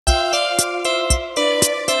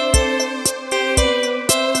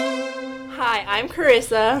I'm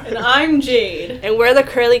Carissa. And I'm Jade. And we're the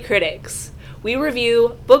Curly Critics. We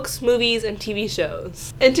review books, movies, and TV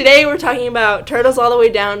shows. And today we're talking about Turtles All the Way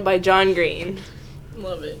Down by John Green.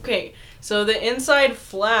 Love it. Okay, so the inside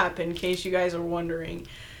flap, in case you guys are wondering.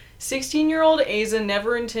 16-year-old Asa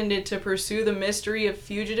never intended to pursue the mystery of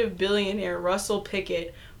fugitive billionaire Russell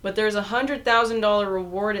Pickett, but there's a $100,000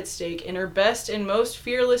 reward at stake, and her best and most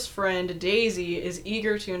fearless friend, Daisy, is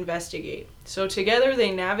eager to investigate. So together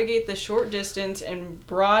they navigate the short distance and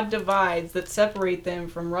broad divides that separate them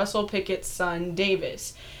from Russell Pickett's son,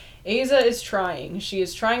 Davis. Asa is trying. She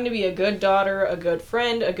is trying to be a good daughter, a good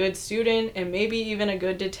friend, a good student, and maybe even a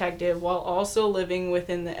good detective, while also living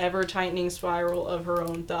within the ever-tightening spiral of her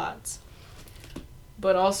own thoughts.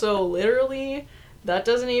 But also, literally, that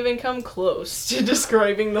doesn't even come close to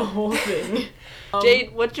describing the whole thing.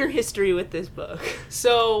 Jade, what's your history with this book?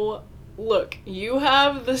 So, look, you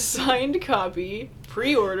have the signed copy,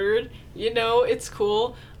 pre-ordered, it's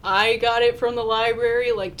cool. I got it from the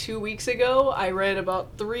library like 2 weeks ago. I read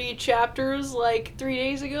about 3 chapters like 3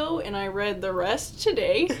 days ago, and I read the rest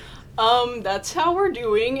today. That's how we're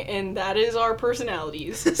doing, and that is our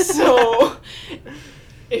personalities. So,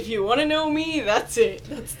 if you want to know me, that's it.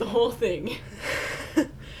 That's the whole thing.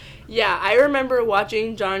 Yeah, I remember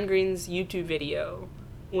watching John Green's YouTube video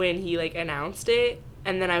when he announced it.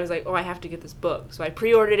 And then I was like, oh, I have to get this book. So I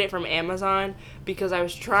pre-ordered it from Amazon because I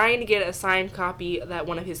was trying to get a signed copy that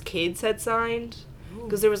one of his kids had signed.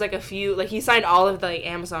 Because there was a few, he signed all of the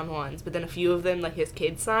Amazon ones, but then a few of them his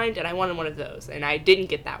kids signed, and I wanted one of those, and I didn't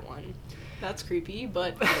get that one. That's creepy,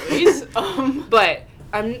 but anyways. But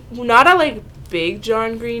I'm not a big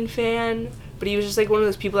John Green fan, but he was just one of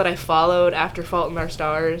those people that I followed after Fault in Our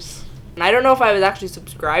Stars. And I don't know if I was actually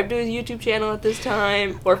subscribed to his YouTube channel at this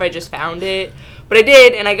time, or if I just found it. But I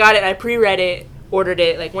did, and I got it, and I pre-read it, ordered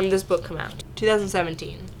it, when did this book come out?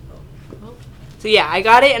 2017. Oh. So yeah, I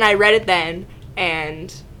got it, and I read it then,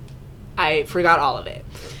 and I forgot all of it.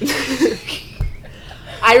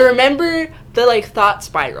 I remember the, thought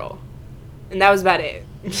spiral, and that was about it.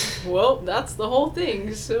 Well, that's the whole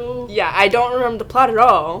thing, so... Yeah, I don't remember the plot at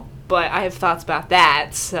all, but I have thoughts about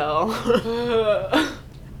that, so...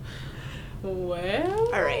 Well...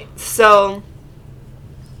 Alright, so...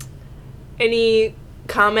 Any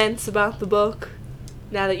comments about the book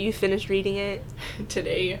now that you finished reading it?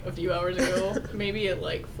 Today, a few hours ago, maybe at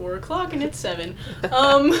 4 o'clock, and it's 7.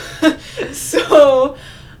 So,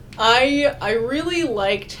 I really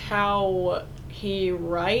liked how he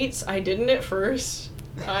writes. I didn't at first.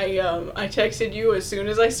 I texted you as soon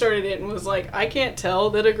as I started it and was like, I can't tell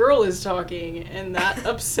that a girl is talking, and that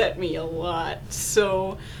upset me a lot.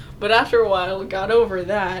 So, but after a while, got over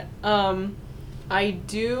that.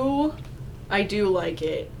 I do like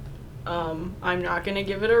it. I'm not gonna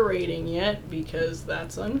give it a rating yet because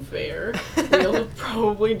that's unfair. We'll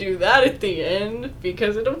probably do that at the end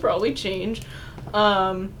because it'll probably change.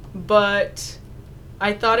 But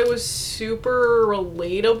I thought it was super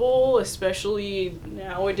relatable, especially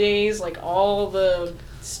nowadays, all the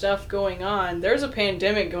stuff going on. There's a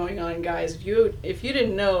pandemic going on, guys. If you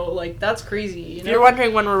didn't know, that's crazy, If you're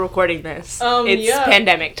wondering when we're recording this, it's yeah.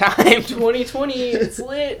 pandemic time. 2020, it's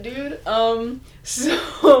lit, dude.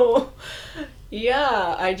 So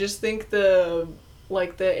yeah, I just think the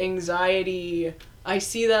anxiety, I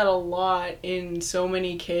see that a lot in so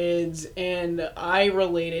many kids, and I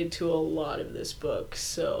related to a lot of this book,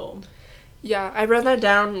 so. Yeah, I wrote that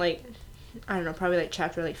down, I don't know, probably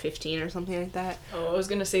chapter 15 or something like that. Oh, I was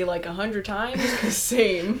gonna say 100 times.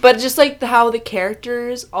 Same. But just how the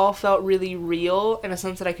characters all felt really real in a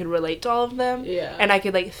sense that I could relate to all of them. Yeah. And I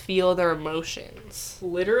could feel their emotions.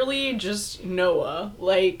 Literally just Noah.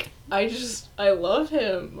 I love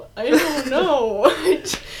him. I don't know.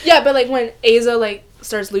 Yeah, but when Asa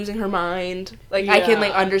starts losing her mind, I can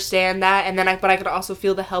Yeah. understand that, and then but I could also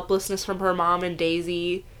feel the helplessness from her mom and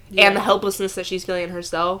Daisy. Yeah. And the helplessness that she's feeling in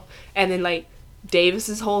herself. And then,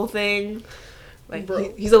 Davis's whole thing.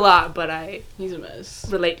 Bro. He's a lot, but He's a mess.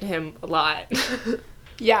 relate to him a lot.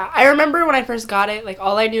 Yeah, I remember when I first got it,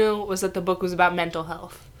 all I knew was that the book was about mental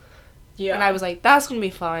health. Yeah. And I was like, that's gonna be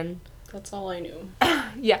fun. That's all I knew.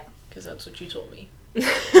 Yeah. Because that's what you told me.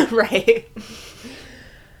 Right.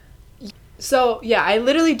 So, yeah, I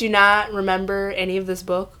literally do not remember any of this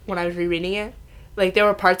book when I was rereading it. There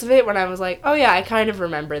were parts of it when I was like, oh yeah, I kind of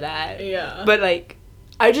remember that. Yeah. But, I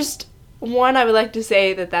would like to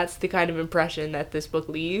say that that's the kind of impression that this book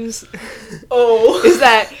leaves. Oh. Is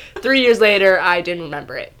that 3 years later, I didn't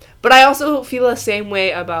remember it. But I also feel the same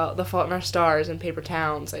way about The Fault in Our Stars and Paper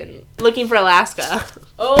Towns and Looking for Alaska.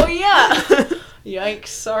 Oh, yeah. Yikes.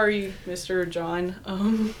 Sorry, Mr.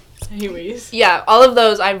 John. Anyways. Yeah, all of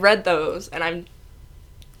those, I've read those, and I'm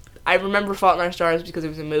I remember Fault in Our Stars because it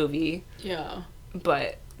was a movie. Yeah.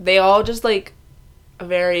 But they all just, like,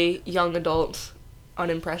 very young adult,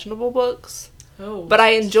 unimpressionable books. Oh. But I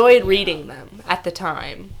enjoyed reading them at the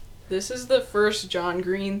time. This is the first John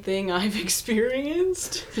Green thing I've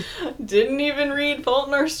experienced. Didn't even read Fault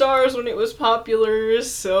in Our Stars when it was popular,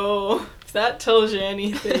 so if that tells you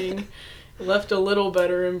anything, left a little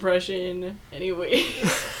better impression. Anyway.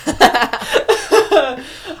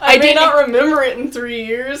 I may not remember it in 3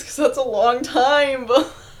 years, because that's a long time,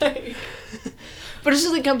 but like... But it's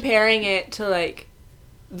just, like, comparing it to, like,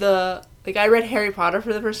 I read Harry Potter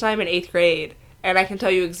for the first time in 8th grade, and I can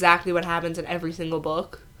tell you exactly what happens in every single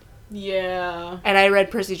book. Yeah. And I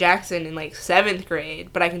read Percy Jackson in, like, 7th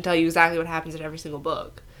grade, but I can tell you exactly what happens in every single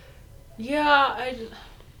book. Yeah,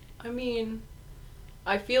 I mean,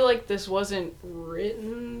 I feel like this wasn't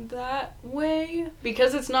written that way,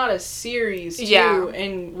 because it's not a series, too, Yeah.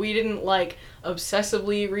 and we didn't, like,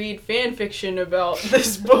 obsessively read fan fiction about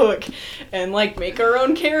this book, and, like, make our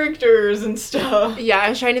own characters and stuff. Yeah, I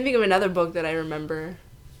was trying to think of another book that I remember.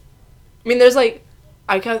 I mean, there's, like,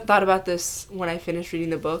 I kind of thought about this when I finished reading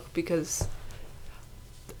the book, because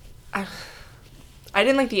I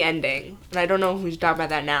didn't like the ending, and I don't know if we should talk about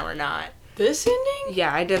that now or not. This ending?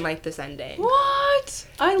 Yeah, I didn't like this ending. What?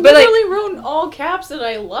 I But, literally wrote in all caps that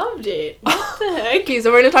I loved it. What the heck? Okay,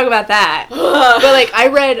 so we're gonna talk about that. But, like,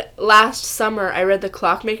 last summer, I read The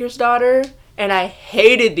Clockmaker's Daughter, and I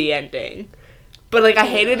hated the ending. But, like, I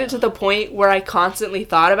hated it to the point where I constantly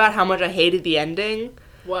thought about how much I hated the ending.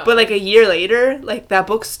 Wow. But, like, a year later, like, that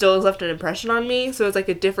book still has left an impression on me, so it's, like,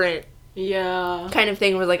 a different Yeah. kind of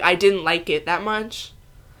thing where, like, I didn't like it that much.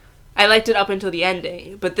 I liked it up until the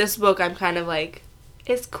ending, but this book, I'm kind of, like,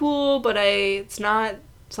 it's cool, but it's not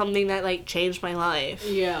something that, like, changed my life.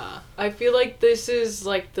 Yeah. I feel like this is,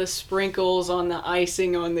 like, the sprinkles on the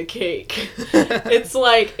icing on the cake. It's,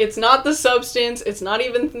 like, it's not the substance, it's not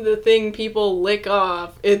even the thing people lick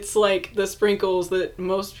off. It's, like, the sprinkles that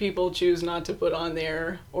most people choose not to put on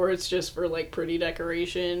there, or it's just for, like, pretty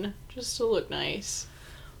decoration, just to look nice.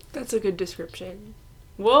 That's a good description.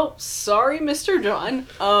 Well, sorry, Mr. John.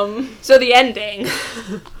 So the ending.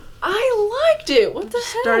 I liked it. What the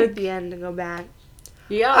heck? Start at the end and go back.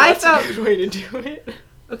 Yeah, I that's felt- a good way to do it.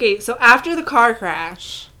 Okay, so after the car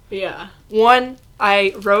crash, Yeah.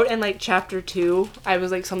 I wrote in, like, chapter 2, I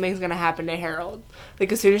was like, something's gonna happen to Harold.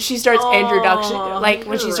 Like, as soon as she starts introduction, like,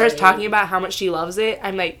 when she starts right. talking about how much she loves it,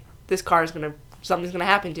 I'm like, something's gonna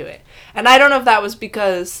happen to it. And I don't know if that was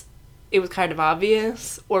because it was kind of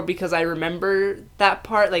obvious, or because I remember that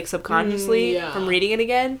part, like, subconsciously yeah. from reading it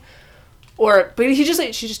again. But she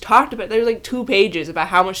just talked about, there was, like, 2 pages about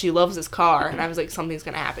how much she loves this car, and I was like, something's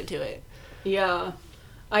gonna happen to it. Yeah.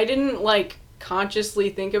 I didn't, like, consciously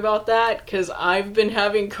think about that, because I've been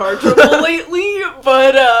having car trouble lately,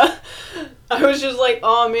 but, I was just like,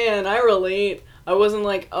 oh man, I relate. I wasn't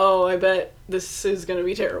like, oh, I bet this is gonna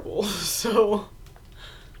be terrible, so...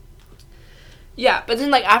 Yeah, but then,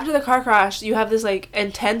 like, after the car crash, you have this, like,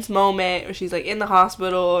 intense moment where she's, like, in the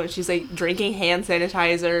hospital, and she's, like, drinking hand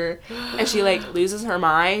sanitizer, and she, like, loses her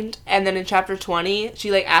mind, and then in chapter 20, she,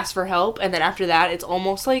 like, asks for help, and then after that, it's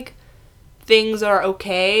almost like things are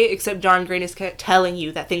okay, except John Green is telling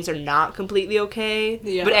you that things are not completely okay,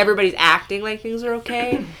 Yeah. but everybody's acting like things are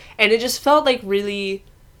okay, and it just felt, like, really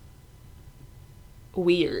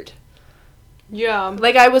weird. Yeah.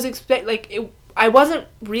 Like, I wasn't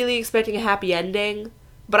really expecting a happy ending,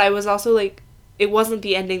 but I was also, like, it wasn't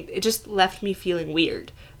the ending. It just left me feeling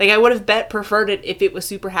weird. Like, I would have preferred it if it was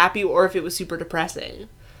super happy or if it was super depressing.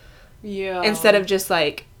 Yeah. Instead of just,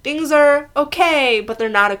 like, things are okay, but they're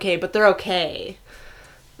not okay, but they're okay.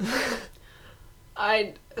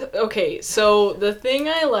 Okay, so the thing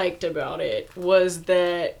I liked about it was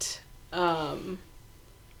that,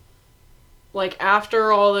 like,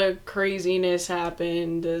 after all the craziness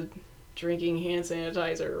happened, the drinking hand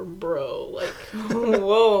sanitizer, bro, like,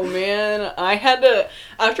 whoa, man.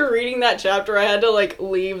 After reading that chapter, I had to, like,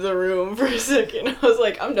 leave the room for a second. I was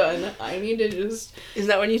like, I'm done. I need to just... Is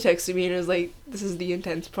that when you texted me and it was like, this is the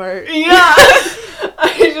intense part? Yeah!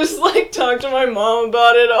 I just, like, talked to my mom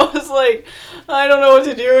about it. I was like, I don't know what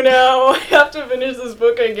to do now. I have to finish this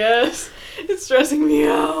book, I guess. It's stressing me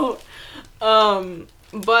out.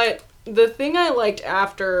 But the thing I liked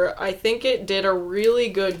after, I think it did a really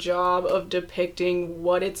good job of depicting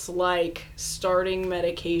what it's like starting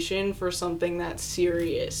medication for something that's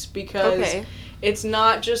serious. Because it's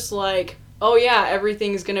not just like, oh yeah,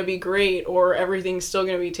 everything's gonna be great or everything's still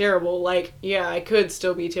gonna be terrible. Like, yeah, I could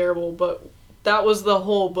still be terrible, but that was the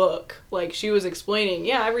whole book. Like, she was explaining,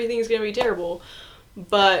 yeah, everything's gonna be terrible,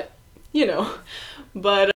 but, you know,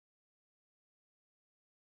 but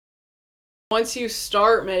Once you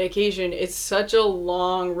start medication, it's such a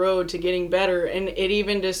long road to getting better, and it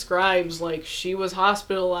even describes, like, she was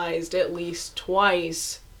hospitalized at least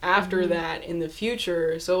twice after that in the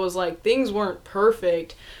future, so it was like, things weren't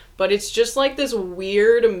perfect, but it's just like this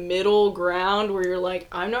weird middle ground where you're like,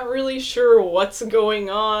 I'm not really sure what's going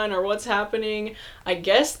on or what's happening. I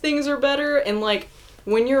guess things are better, and like,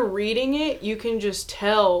 when you're reading it, you can just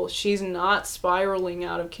tell she's not spiraling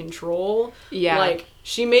out of control. Yeah. Like,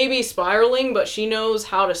 she may be spiraling, but she knows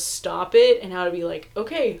how to stop it and how to be like,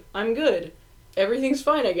 okay, I'm good. Everything's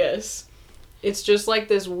fine, I guess. It's just like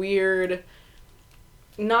this weird,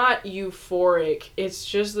 not euphoric, it's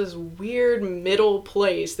just this weird middle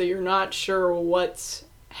place that you're not sure what's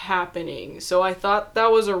happening. So I thought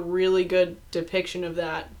that was a really good depiction of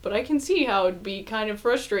that. But I can see how it'd be kind of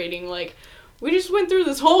frustrating, like, we just went through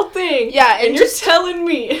this whole thing. Yeah, and you're telling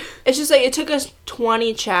me. It's just like, it took us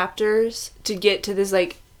 20 chapters to get to this,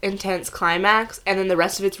 like, intense climax, and then the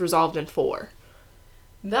rest of it's resolved in 4.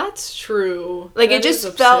 That's true. Like, that it just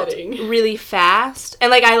is felt upsetting. really fast.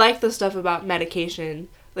 And, like, I like the stuff about medication,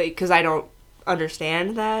 like, because I don't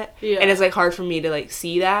understand that. Yeah. And it's, like, hard for me to, like,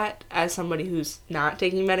 see that as somebody who's not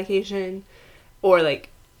taking medication or, like,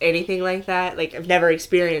 anything like that. Like, I've never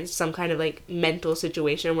experienced some kind of, like, mental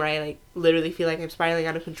situation where I, like, literally feel like I'm spiraling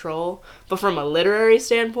out of control. But from a literary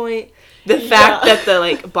standpoint, the fact that the,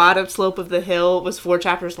 like, bottom slope of the hill was 4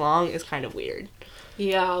 chapters long is kind of weird.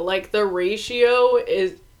 Yeah, like, the ratio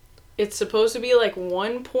is, it's supposed to be, like,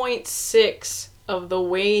 1.6 of the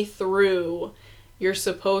way through you're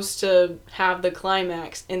supposed to have the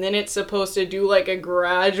climax, and then it's supposed to do, like, a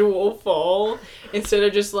gradual fall instead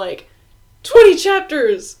of just, like, 20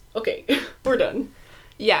 chapters! Okay, we're done.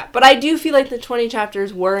 Yeah, but I do feel like the 20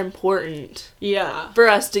 chapters were important. Yeah. For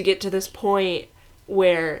us to get to this point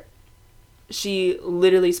where she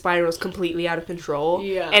literally spirals completely out of control.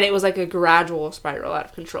 Yeah. And it was like a gradual spiral out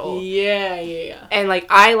of control. Yeah. And, like,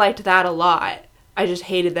 I liked that a lot. I just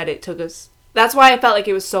hated that it took us... That's why I felt like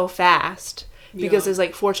it was so fast. Because it's,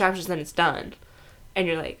 like, 4 chapters, then it's done. And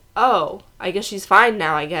you're like, oh, I guess she's fine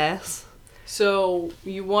now, I guess. So,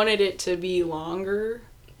 you wanted it to be longer?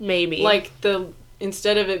 Maybe. Like,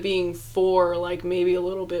 instead of it being 4, like, maybe a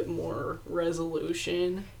little bit more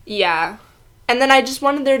resolution. Yeah. And then I just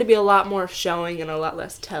wanted there to be a lot more showing and a lot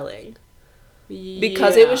less telling.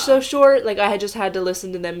 Because it was so short, like, I had just had to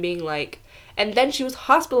listen to them being like, and then she was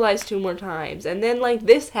hospitalized 2 more times, and then, like,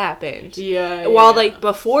 this happened. Yeah. While, like,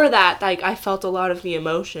 before that, like, I felt a lot of the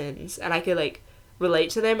emotions, and I could, like,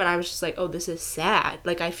 relate to them, and I was just like, oh, this is sad.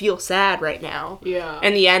 Like, I feel sad right now. Yeah.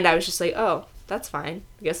 In the end, I was just like, oh, that's fine.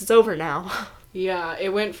 I guess it's over now. Yeah,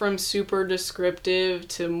 it went from super descriptive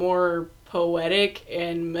to more poetic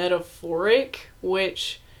and metaphoric,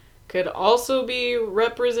 which could also be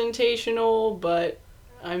representational, but,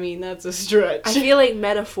 I mean, that's a stretch. I feel like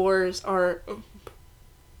metaphors are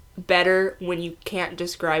better when you can't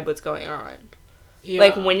describe what's going on. Yeah.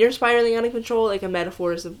 Like, when you're spiraling out of control, like, a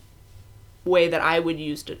metaphor is a way that I would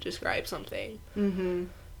use to describe something. Mm-hmm.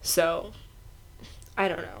 So, I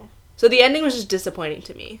don't know. So the ending was just disappointing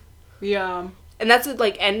to me. Yeah. And that's,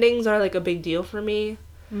 like, endings are, like, a big deal for me.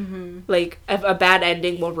 Mm-hmm. Like, a bad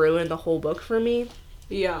ending will ruin the whole book for me.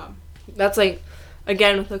 Yeah. That's, like,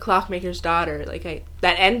 again, with The Clockmaker's Daughter. Like,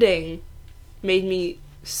 that ending made me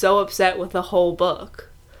so upset with the whole book.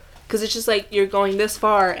 Because it's just, like, you're going this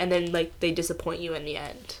far, and then, like, they disappoint you in the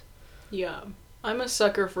end. Yeah. I'm a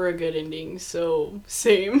sucker for a good ending, so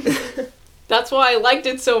same. That's why I liked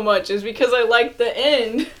it so much, is because I liked the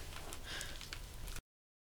end.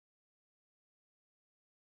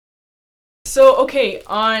 So, okay,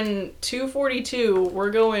 on 242, we're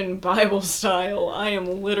going Bible style. I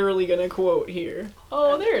am literally gonna quote here.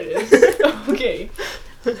 Oh, there it is. Okay.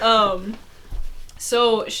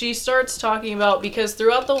 So she starts talking about, because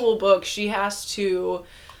throughout the whole book, she has to,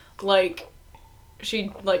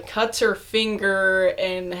 she cuts her finger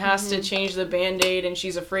and has to change the Band-Aid, and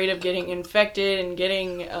she's afraid of getting infected and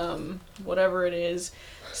getting, whatever it is,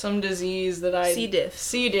 some disease that C. diff.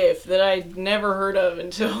 C. diff, that I'd never heard of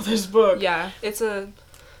until this book. Yeah, it's a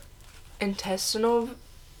intestinal...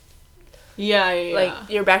 Yeah. Like,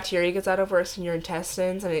 your bacteria gets out of worse in your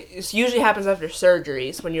intestines, and it usually happens after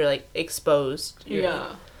surgeries when you're, like, exposed.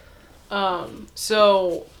 Yeah.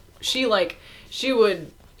 So she would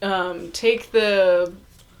take the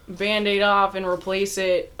Band-Aid off and replace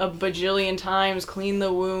it a bajillion times, clean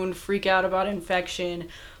the wound, freak out about infection.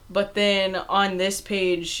 But then on this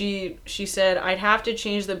page, she said, I'd have to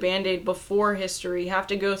change the Band-Aid before history, have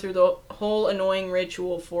to go through the whole annoying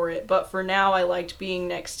ritual for it. But for now, I liked being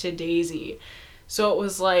next to Daisy. So it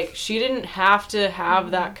was like, she didn't have to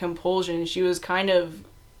have that compulsion. She was kind of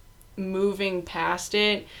moving past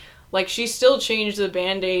it. Like, she still changed the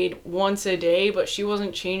Band-Aid once a day, but she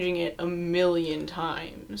wasn't changing it a million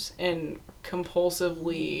times and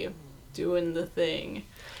compulsively doing the thing.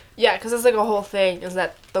 Yeah, because it's like a whole thing, is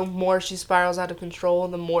that the more she spirals out of control,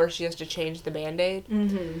 the more she has to change the Band-Aid.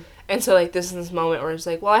 Mm-hmm. And so, like, this is this moment where it's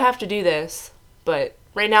like, well, I have to do this, but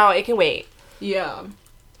right now it can wait. Yeah.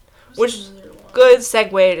 Which, good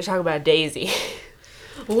segue to talk about Daisy.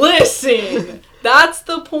 Listen! That's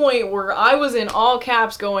the point where I was in all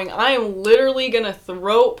caps going, I am literally gonna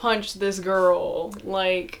throat punch this girl.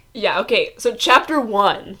 Like... Yeah, okay, so chapter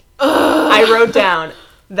 1, I wrote down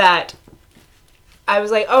that I was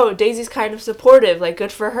like, oh, Daisy's kind of supportive, like,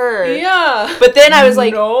 good for her. Yeah. But then I was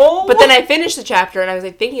like, no. But then I finished the chapter and I was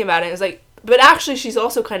like thinking about it. I was like, but actually she's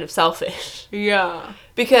also kind of selfish. Yeah.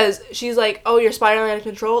 Because she's like, oh, you're spiraling out of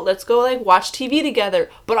control. Let's go, like, watch TV together.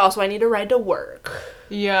 But also I need to ride to work.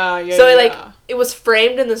 Yeah. So, it was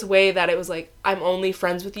framed in this way that it was like, I'm only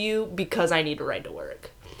friends with you because I need to ride to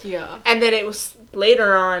work. Yeah. And then it was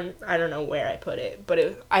later on, I don't know where I put it,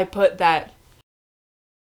 but I put that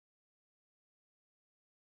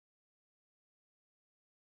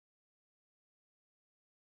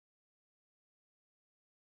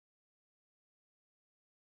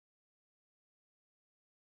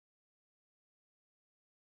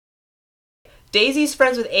Daisy's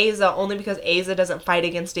friends with Aza only because Aza doesn't fight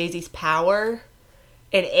against Daisy's power.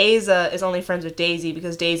 And Aza is only friends with Daisy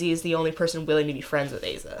because Daisy is the only person willing to be friends with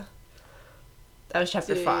Aza. That was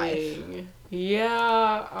chapter 5.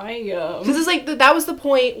 Yeah, Because it's like, that was the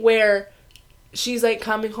point where she's, like,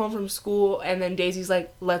 coming home from school, and then Daisy's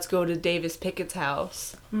like, let's go to Davis Pickett's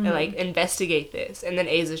house and, like, investigate this. And then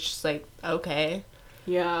Aza's just like, okay.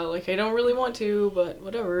 Yeah, like, I don't really want to, but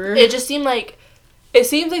whatever. It seems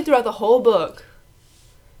like throughout the whole book,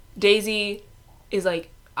 Daisy is like,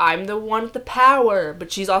 I'm the one with the power, but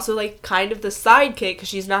she's also, like, kind of the sidekick because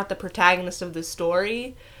she's not the protagonist of the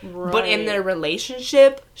story. Right. But in their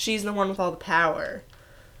relationship, she's the one with all the power.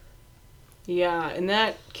 Yeah, and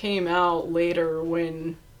that came out later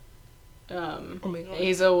when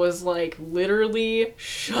Aza was like, literally,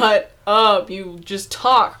 shut up, you just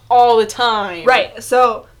talk all the time. Right,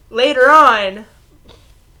 so later on,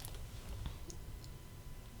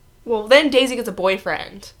 well, then Daisy gets a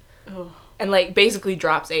boyfriend. Ugh. And, like, basically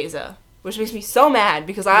drops Aza, which makes me so mad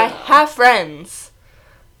because I have friends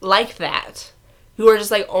like that who are just,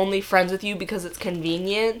 like, only friends with you because it's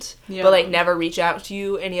convenient, but, like, never reach out to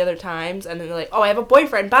you any other times, and then they're like, oh, I have a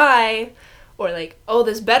boyfriend, bye! Or, like, oh,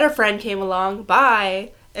 this better friend came along,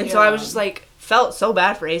 bye! And so I was just, like, felt so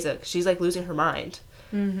bad for Aza because she's, like, losing her mind.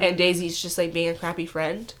 Mm-hmm. And Daisy's just, like, being a crappy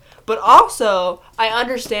friend. But also, I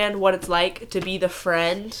understand what it's like to be the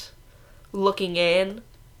friend looking in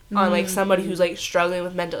on, like, somebody who's, like, struggling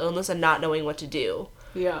with mental illness and not knowing what to do.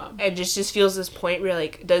 Yeah. And just feels this point where,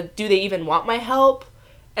 like, do they even want my help?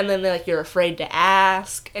 And then, like, you're afraid to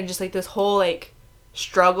ask. And just, like, this whole, like,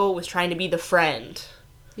 struggle with trying to be the friend.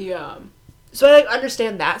 Yeah. So I, like,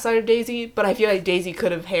 understand that side of Daisy, but I feel like Daisy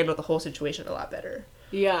could have handled the whole situation a lot better.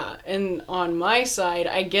 Yeah, and on my side,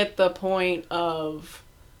 I get the point of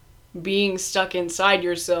being stuck inside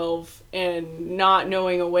yourself and not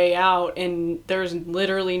knowing a way out, and there's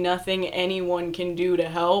literally nothing anyone can do to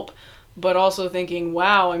help, but also thinking,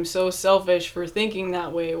 wow, I'm so selfish for thinking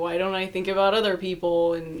that way. Why don't I think about other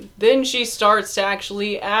people? And then she starts to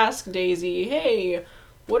actually ask Daisy, hey,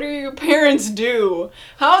 what do your parents do?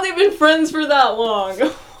 How have they been friends for that long?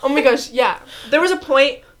 Oh my gosh, yeah. There was a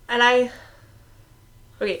point, and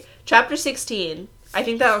okay, chapter 16, I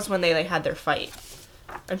think that was when they, like, had their fight.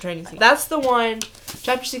 I'm trying to see. That's the one.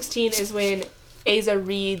 Chapter 16 is when Aza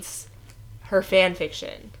reads her fan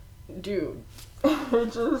fiction. Dude.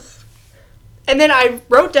 And then I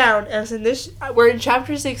wrote down, and I was in we're in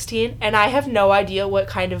chapter 16, and I have no idea what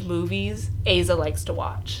kind of movies Aza likes to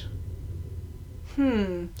watch.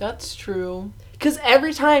 That's true. Because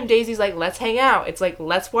every time Daisy's like, let's hang out, it's like,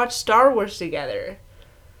 let's watch Star Wars together.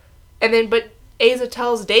 And then, but Aza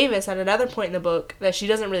tells Davis at another point in the book that she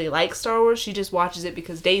doesn't really like Star Wars, she just watches it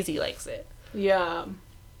because Daisy likes it. Yeah.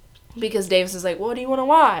 Because Davis is like, what do you want to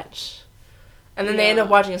watch? And then they end up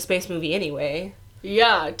watching a space movie anyway.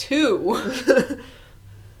 Yeah, 2.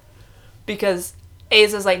 Because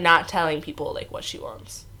Aza's, like, not telling people, like, what she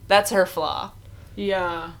wants. That's her flaw.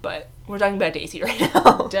 Yeah. But we're talking about Daisy right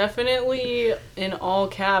now. Definitely, in all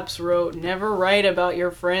caps, wrote, never write about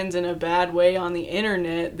your friends in a bad way on the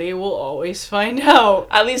internet. They will always find out.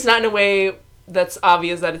 At least not in a way that's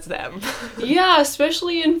obvious that it's them. Yeah,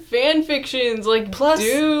 especially in fan fictions. Like, plus,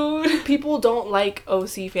 dude. People don't like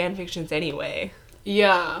OC fan fictions anyway.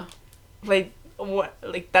 Yeah. Like,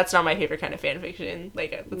 like, that's not my favorite kind of fan fiction.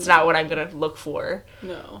 Like, it's not what I'm gonna look for.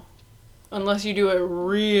 No. Unless you do it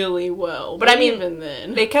really well. But I mean, even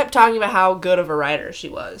then. they kept talking about how good of a writer she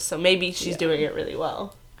was, so maybe she's doing it really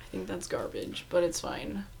well. I think that's garbage, but it's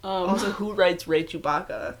fine. Also, who writes Rey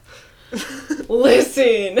Chewbacca?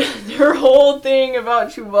 Listen, their whole thing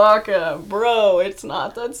about Chewbacca, bro, it's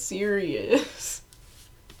not that serious.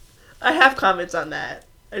 I have comments on that.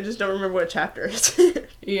 I just don't remember what chapter it's in.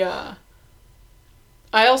 Yeah.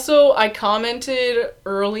 I commented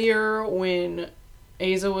earlier when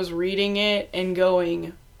Aza was reading it and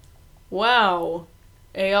going, wow,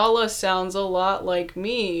 Ayala sounds a lot like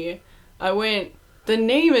me. I went, the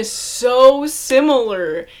name is so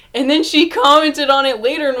similar. And then she commented on it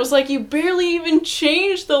later and was like, you barely even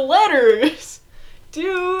changed the letters.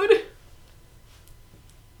 Dude.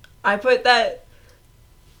 I put that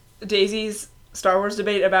Daisy's Star Wars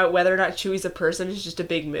debate about whether or not Chewie's a person is just a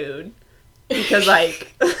big mood. Because,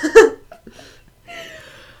 like...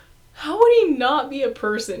 How would he not be a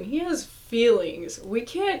person? He has feelings. We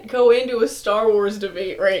can't go into a Star Wars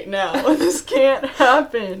debate right now. This can't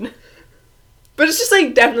happen. But it's just,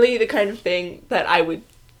 like, definitely the kind of thing that I would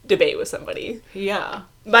debate with somebody. Yeah.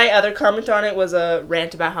 My other comment on it was a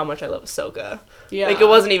rant about how much I love Ahsoka. Yeah. Like, it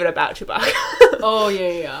wasn't even about Chewbacca. Oh,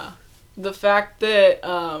 yeah. The fact that,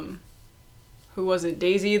 who was it?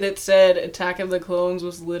 Daisy that said Attack of the Clones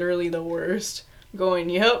was literally the worst. Going,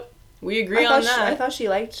 yep. We agree on that. I thought she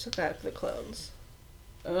liked Attack of the Clones.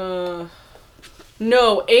 No,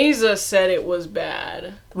 Aza said it was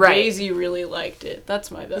bad. Right. Daisy really liked it. That's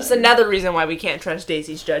my bad. That's another reason why we can't trust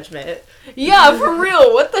Daisy's judgment. Yeah, for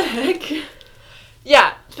real. What the heck?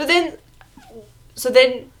 Yeah, so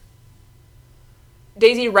then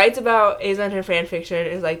Daisy writes about Aza in her fanfiction and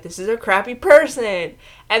is like, this is a crappy person.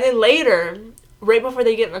 And then later, right before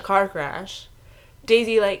they get in a car crash,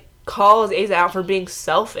 Daisy, like, calls Aza out for being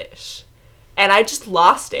selfish. And I just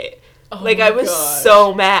lost it. Oh like, my I was gosh.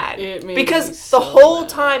 so mad. It made because me so the whole mad.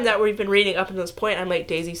 time that we've been reading up until this point, I'm like,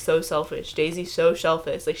 Daisy's so selfish. Daisy's so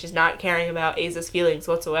selfish. Like, she's not caring about Aza's feelings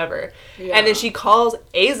whatsoever. Yeah. And then she calls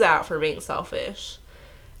Aza out for being selfish.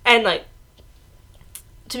 And, like,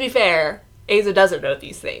 to be fair, Aza doesn't know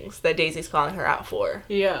these things that Daisy's calling her out for.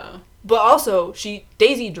 Yeah. But also,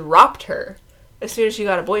 Daisy dropped her as soon as she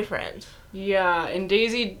got a boyfriend. Yeah, and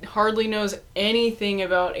Daisy hardly knows anything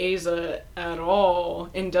about Aza at all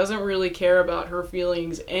and doesn't really care about her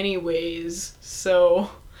feelings anyways. So,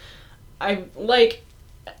 at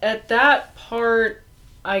that part,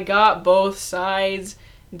 I got both sides.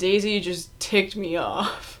 Daisy just ticked me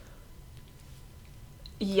off.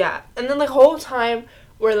 Yeah, and then the whole time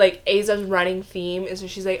where, like, Aza's running theme is where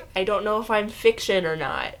she's like, I don't know if I'm fiction or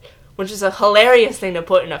not. Which is a hilarious thing to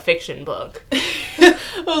put in a fiction book.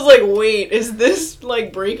 I was like, wait, is this,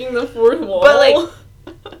 like, breaking the fourth wall? But, like,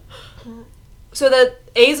 so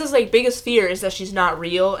that Aza's, like, biggest fear is that she's not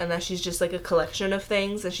real and that she's just, like, a collection of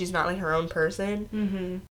things, that she's not, like, her own person.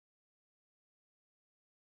 Mm-hmm.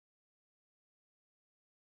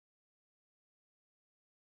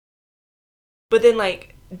 But then,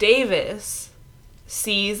 like, Davis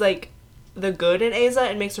sees, like, the good in Aza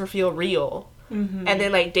and makes her feel real. Mm-hmm. And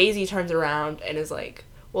then, like, Daisy turns around and is like,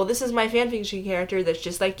 well, this is my fanfiction character that's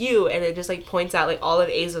just like you. And it just, like, points out, like, all of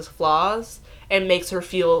Aza's flaws and makes her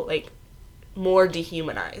feel, like, more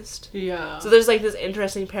dehumanized. Yeah. So there's, like, this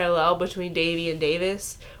interesting parallel between Davy and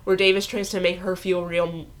Davis, where Davis tries to make her feel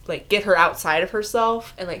real, like, get her outside of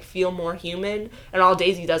herself and, like, feel more human. And all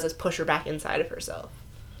Daisy does is push her back inside of herself.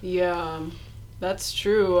 Yeah, that's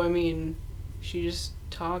true. I mean, she just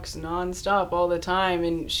talks nonstop all the time,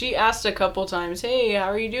 and she asked a couple times, hey,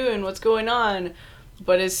 how are you doing, what's going on?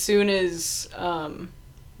 But as soon as what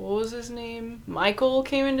was his name, Michael,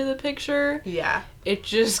 came into the picture, Yeah. it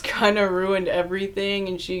just kind of ruined everything.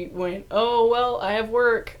 And she went, oh, well, I have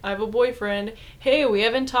work, I have a boyfriend, hey, we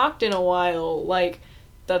haven't talked in a while. Like,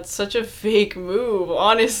 that's such a fake move,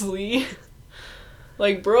 honestly.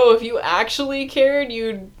 Like, bro, if you actually cared,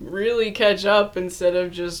 you'd really catch up instead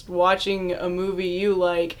of just watching a movie you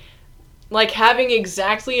like having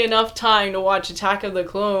exactly enough time to watch Attack of the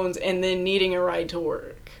Clones and then needing a ride to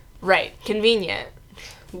work. Right. Convenient.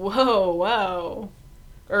 Whoa, wow.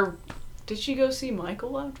 Or did she go see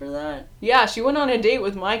Michael after that? Yeah, she went on a date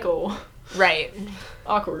with Michael. Right.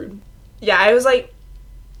 Awkward. Yeah, I was, like,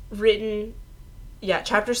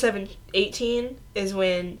 chapter 18 is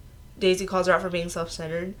when Daisy calls her out for being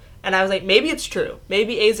self-centered. And I was like, maybe it's true.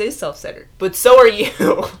 Maybe Aza is self-centered. But so are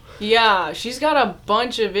you. Yeah, she's got a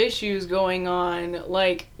bunch of issues going on.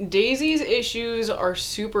 Like, Daisy's issues are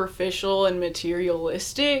superficial and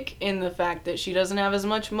materialistic in the fact that she doesn't have as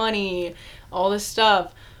much money, all this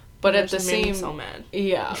stuff. But at Which the made me same... so mad.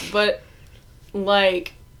 Yeah, but,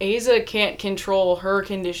 like, Aza can't control her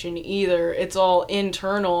condition either. It's all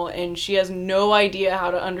internal, and she has no idea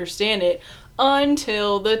how to understand it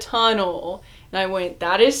until the tunnel. And I went,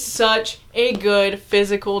 that is such a good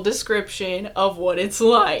physical description of what it's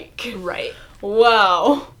like. Right.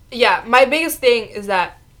 Wow. Yeah, my biggest thing is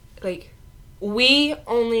that, like, we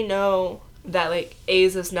only know that, like,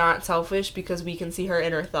 Aza's not selfish because we can see her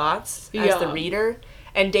inner thoughts as the reader,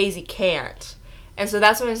 and Daisy can't. And so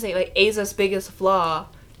that's what I'm saying, like, Aza's biggest flaw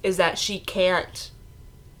is that she can't,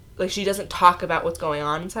 like, she doesn't talk about what's going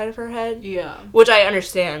on inside of her head. Yeah. Which I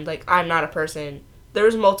understand, like, I'm not a person. There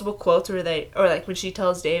was multiple quotes where like, when she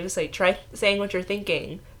tells Davis, like, try saying what you're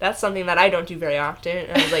thinking. That's something that I don't do very often.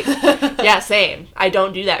 And I was like, yeah, same. I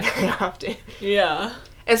don't do that very often. Yeah.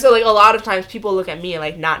 And so, like, a lot of times people look at me and,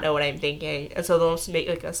 like, not know what I'm thinking. And so they'll just make,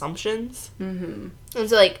 like, assumptions. Mm-hmm. And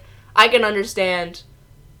so, like, I can understand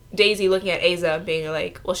Daisy looking at Aza and being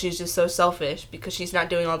like, well, she's just so selfish because she's not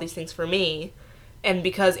doing all these things for me. And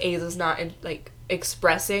because Aza's not, like,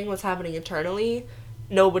 expressing what's happening internally,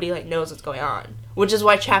 nobody, like, knows what's going on. Which is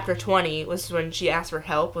why chapter 20 was when she asked for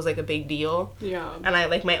help was, like, a big deal. Yeah. And I,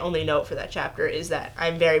 like, my only note for that chapter is that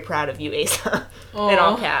I'm very proud of you, Aza. In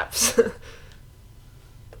all caps.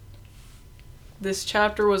 This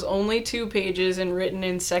chapter was only 2 pages and written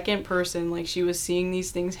in second person, like she was seeing these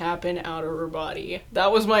things happen out of her body.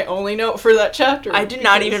 That was my only note for that chapter. I did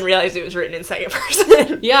not even realize it was written in second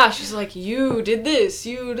person. Yeah, she's like, you did this,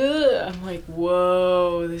 you did it. I'm like,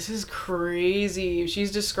 whoa, this is crazy.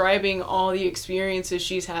 She's describing all the experiences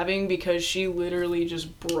she's having because she literally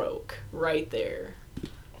just broke right there.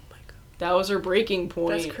 Oh my god. That was her breaking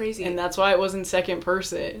point. That's crazy. And that's why it was in second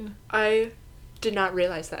person. I did not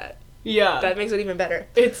realize that. Yeah. That makes it even better.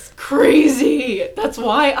 It's crazy. That's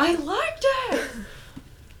why I liked it.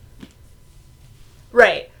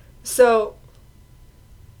 Right. So,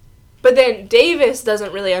 but then Davis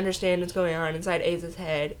doesn't really understand what's going on inside Aza's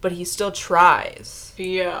head, but he still tries.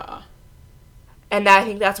 Yeah. And I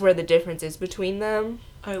think that's where the difference is between them.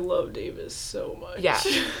 I love Davis so much. Yeah.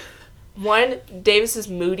 One, Davis's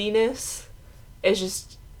moodiness is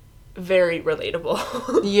just very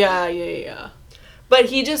relatable. Yeah. But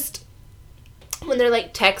he just, when they're,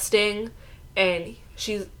 like, texting, and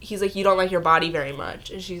he's like, you don't like your body very much.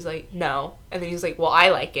 And she's like, no. And then he's like, well, I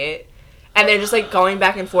like it. And they're just, like, going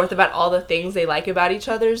back and forth about all the things they like about each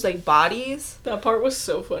other's, like, bodies. That part was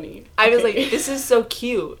so funny. I was like, this is so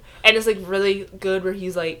cute. And it's, like, really good where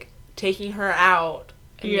he's, like, taking her out.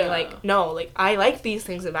 And being like, no, like, I like these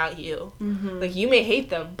things about you. Mm-hmm. Like, you may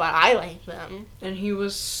hate them, but I like them. And he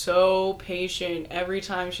was so patient. Every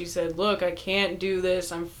time she said, look, I can't do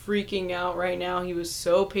this. I'm freaking out right now. He was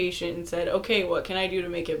so patient and said, okay, what can I do to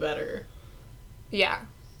make it better? Yeah.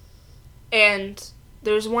 And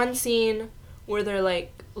there's one scene where they're,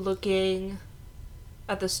 like, looking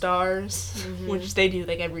at the stars, which they do,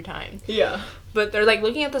 like, every time. Yeah. But they're, like,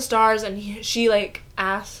 looking at the stars, and she, like,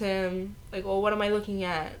 asks him, like, well, what am I looking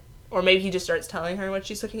at? Or maybe he just starts telling her what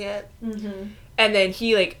she's looking at. Mm-hmm. And then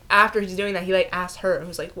he, like, after he's doing that, he, like, asks her, and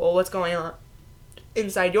was like, well, what's going on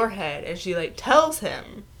inside your head? And she, like, tells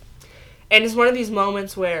him. And it's one of these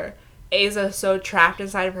moments where Aza's so trapped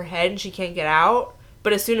inside of her head and she can't get out.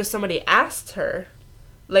 But as soon as somebody asks her,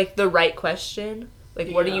 like, the right question, like,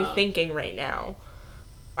 what are you thinking right now?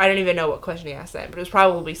 I don't even know what question he asked then, but it was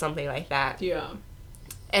probably something like that. Yeah.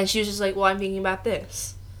 And she was just like, well, I'm thinking about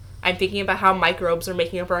this. I'm thinking about how microbes are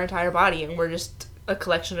making up our entire body, and we're just a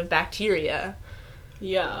collection of bacteria.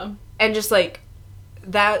 Yeah. And just, like,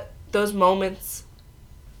 those moments,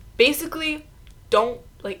 basically, don't,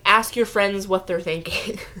 like, ask your friends what they're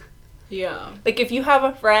thinking. Yeah. Like, if you have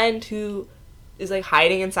a friend who is, like,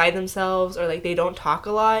 hiding inside themselves, or, like, they don't talk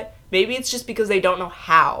a lot, maybe it's just because they don't know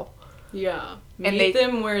how. Yeah. And Meet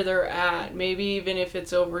them where they're at. Maybe even if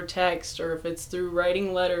it's over text or if it's through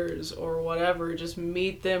writing letters or whatever, just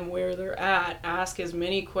meet them where they're at. Ask as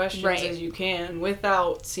many questions as you can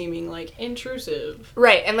without seeming, like, intrusive.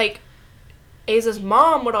 Right, and, like, Aza's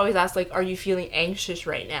mom would always ask, like, are you feeling anxious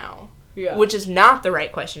right now? Yeah. Which is not the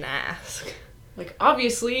right question to ask. Like,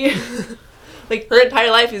 obviously. Like, her entire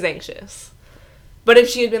life is anxious. But if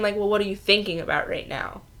she had been like, well, what are you thinking about right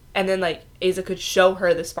now? And then, like, Aza could show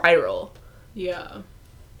her the spiral. Yeah.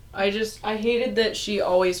 I hated that she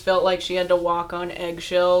always felt like she had to walk on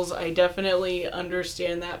eggshells. I definitely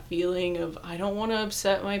understand that feeling of, I don't want to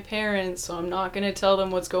upset my parents, so I'm not going to tell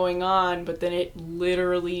them what's going on, but then it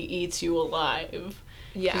literally eats you alive.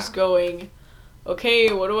 Yeah. Just going,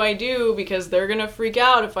 okay, what do I do? Because they're going to freak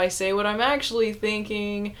out if I say what I'm actually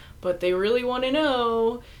thinking, but they really want to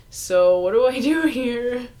know, so what do I do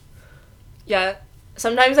here? Yeah.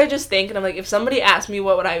 sometimes I just think, and I'm like, if somebody asked me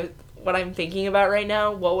what I'm thinking about right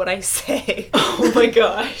now, what would I say? Oh my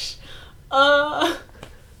gosh. I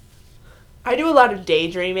do a lot of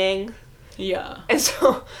daydreaming. Yeah. And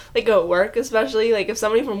so, like, at work especially, like, if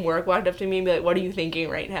somebody from work walked up to me and be like, what are you thinking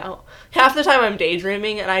right now? Half the time I'm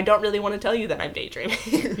daydreaming, and I don't really want to tell you that I'm daydreaming.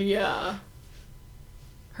 Yeah.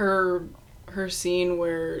 Her scene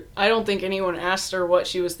where I don't think anyone asked her what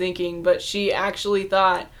she was thinking, but she actually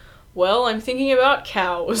thought, well, I'm thinking about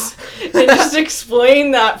cows. And just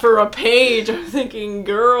explain that for a page. I'm thinking,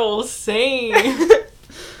 girl, same.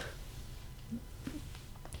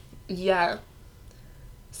 Yeah.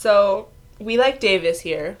 So, we like Davis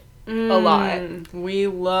here a lot. We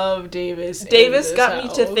love Davis. Davis got me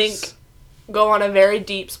to think, go on a very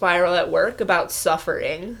deep spiral at work about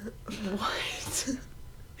suffering. What?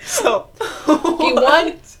 So,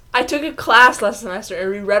 I took a class last semester and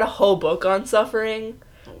we read a whole book on suffering.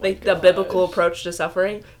 Like, the biblical approach to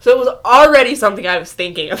suffering. So it was already something I was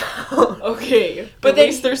thinking about. Okay. But at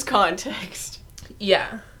least there's context.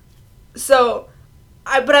 Yeah. So,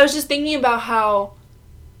 I was just thinking about how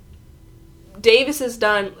Davis has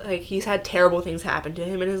done, like, he's had terrible things happen to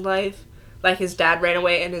him in his life. Like, his dad ran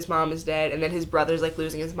away and his mom is dead, and then his brother's, like,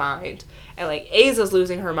 losing his mind. And, like, Aza's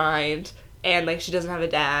losing her mind, and, like, she doesn't have a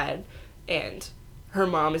dad, and her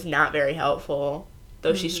mom is not very helpful,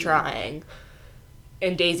 though she's trying.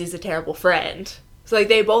 And Daisy's a terrible friend. So, like,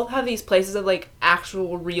 they both have these places of, like,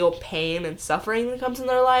 actual real pain and suffering that comes in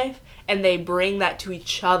their life, and they bring that to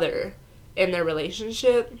each other in their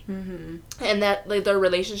relationship. Mm-hmm. And that, like, their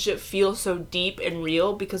relationship feels so deep and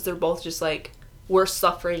real because they're both just, like, we're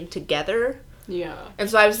suffering together. Yeah. And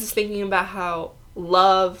so I was just thinking about how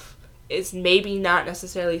love is maybe not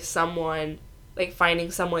necessarily someone, like, finding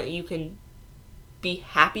someone you can be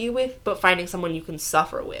happy with, but finding someone you can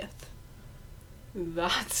suffer with.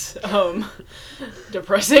 That's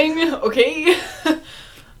depressing. Okay.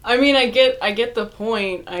 I mean, I get the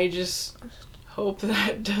point. I just hope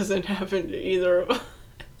that doesn't happen to either of us.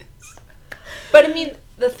 But I mean,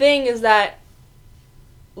 the thing is that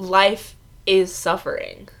life is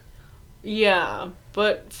suffering. Yeah,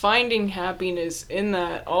 but finding happiness in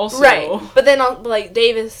that also. Right. But then, like,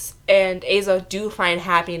 Davis and Aza do find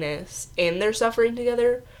happiness in their suffering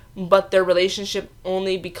together, but their relationship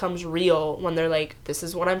only becomes real when they're like, this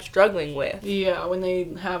is what I'm struggling with. Yeah, when they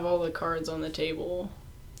have all the cards on the table.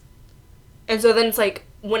 And so then it's like,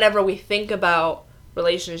 whenever we think about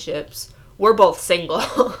relationships, we're both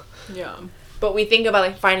single. Yeah. But we think about,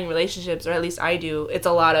 like, finding relationships, or at least I do, it's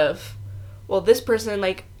a lot of, well, this person,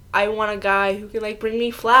 like, I want a guy who can, like, bring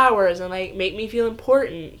me flowers and, like, make me feel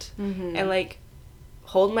important. Mm-hmm. And, like,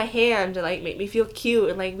 hold my hand and, like, make me feel cute.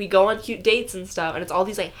 And, like, we go on cute dates and stuff. And it's all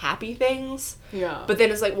these, like, happy things. Yeah. But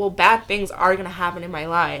then it's like, well, bad things are going to happen in my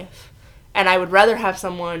life. And I would rather have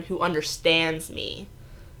someone who understands me.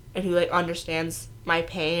 And who, like, understands my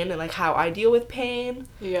pain and, like, how I deal with pain.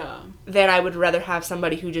 Yeah. Than I would rather have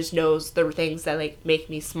somebody who just knows the things that, like, make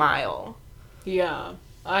me smile. Yeah.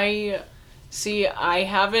 I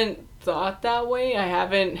haven't thought that way. I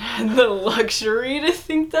haven't had the luxury to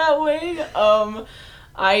think that way.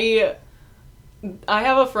 I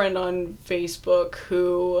have a friend on Facebook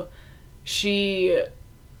who she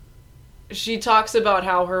talks about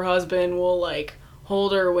how her husband will, like,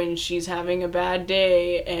 hold her when she's having a bad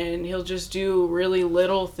day, and he'll just do really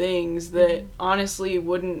little things that honestly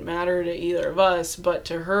wouldn't matter to either of us, but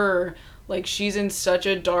to her, like, she's in such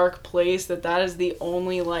a dark place that is the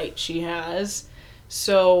only light she has.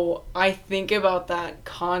 So I think about that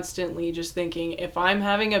constantly, just thinking, if I'm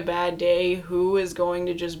having a bad day, who is going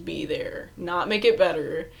to just be there? Not make it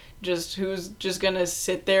better. Just who's just gonna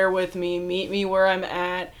sit there with me, meet me where I'm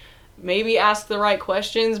at, maybe ask the right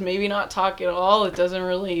questions, maybe not talk at all. It doesn't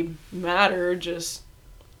really matter. Just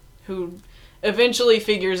who eventually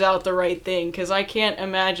figures out the right thing, because I can't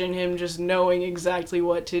imagine him just knowing exactly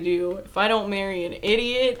what to do. If I don't marry an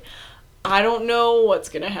idiot, I don't know what's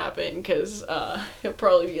gonna happen, because he'll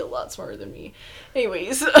probably be a lot smarter than me.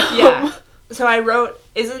 Anyways. Yeah. So I wrote,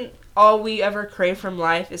 isn't all we ever crave from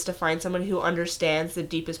life is to find someone who understands the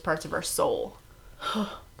deepest parts of our soul?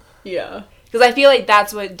 Yeah. Because I feel like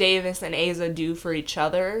that's what Davis and Aza do for each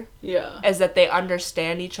other. Yeah. Is that they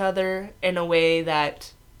understand each other in a way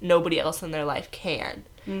that nobody else in their life can.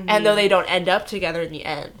 Mm-hmm. And though they don't end up together in the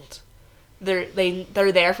end, they're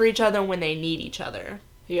there for each other when they need each other.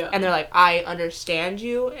 Yeah. And they're like, I understand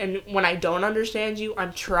you, and when I don't understand you,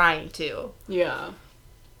 I'm trying to. Yeah.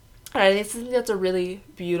 And I think that's a really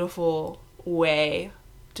beautiful way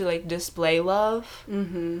to, like, display love.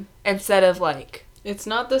 Mm-hmm. Instead of, like... It's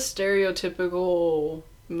not the stereotypical,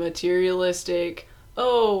 materialistic,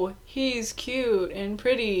 oh, he's cute and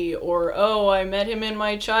pretty, or oh, I met him in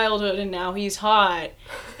my childhood and now he's hot.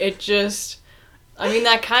 It just, I mean,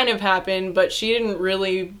 that kind of happened, but she didn't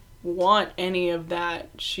really want any of that.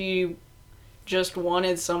 She just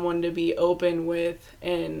wanted someone to be open with,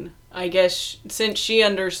 and I guess since she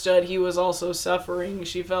understood he was also suffering,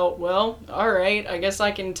 she felt, well, alright, I guess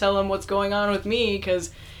I can tell him what's going on with me,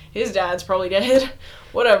 because his dad's probably dead.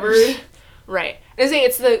 Whatever. Right. I say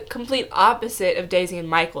it's the complete opposite of Daisy and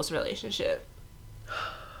Michael's relationship.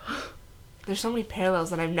 There's so many parallels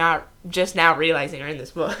that I'm not just now realizing are in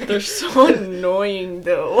this book. They're so annoying,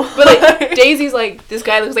 though. But, like, Daisy's like, this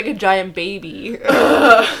guy looks like a giant baby.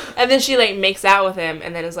 And then she, like, makes out with him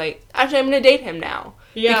and then is like, actually, I'm going to date him now.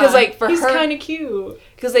 Yeah. Because, like, for he's her... He's kind of cute.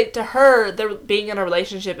 Because, like, to her, being in a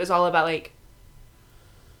relationship is all about, like,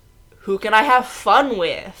 who can I have fun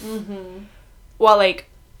with? Mm-hmm. While, like,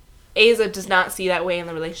 Aza does not see that way in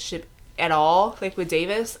the relationship at all, like, with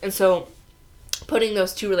Davis. And so, putting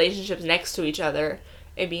those two relationships next to each other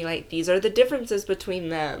and being like, these are the differences between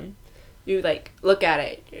them. You, like, look at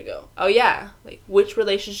it, you go, oh, yeah, like, which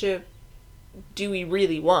relationship do we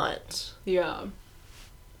really want? Yeah. And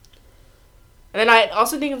then I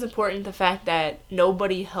also think it's important the fact that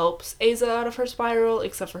nobody helps Aza out of her spiral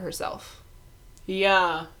except for herself.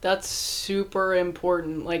 Yeah, that's super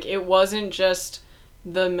important. Like, it wasn't just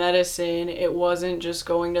the medicine, it wasn't just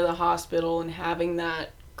going to the hospital and having that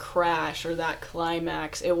crash or that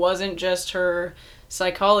climax. It wasn't just her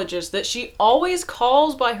psychologist that she always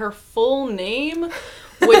calls by her full name,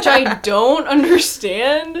 which I don't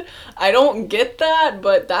understand. I don't get that,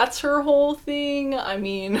 but that's her whole thing. I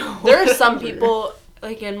mean, there are some people,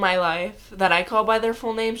 like, in my life that I call by their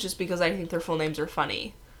full names just because I think their full names are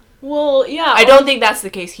funny. Well, yeah. I don't think that's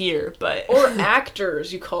the case here, but... Or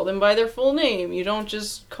actors, you call them by their full name. You don't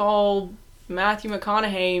just call Matthew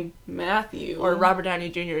McConaughey Matthew. Or Robert Downey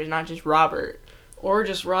Jr. is not just Robert. Or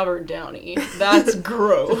just Robert Downey. That's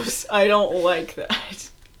gross. I don't like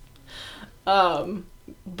that.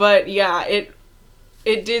 But yeah,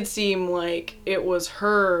 it did seem like it was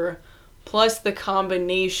her plus the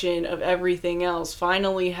combination of everything else,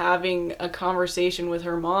 finally having a conversation with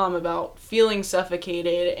her mom about feeling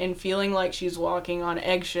suffocated and feeling like she's walking on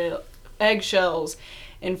eggshells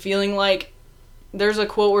and feeling like, there's a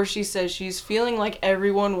quote where she says she's feeling like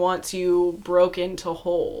everyone wants you broken to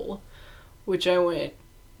whole, which I went,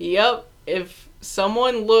 yep, if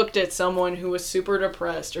someone looked at someone who was super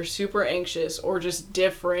depressed or super anxious or just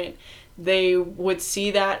different, they would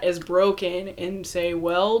see that as broken and say,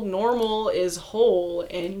 well, normal is whole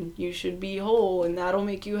and you should be whole and that'll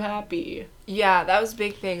make you happy. Yeah, that was a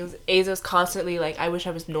big thing. Aza's constantly like, I wish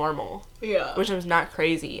I was normal. Yeah. I wish I was not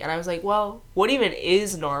crazy. And I was like, well, what even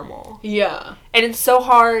is normal? Yeah. And it's so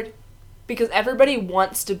hard because everybody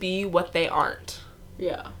wants to be what they aren't.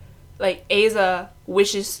 Yeah. Like, Aza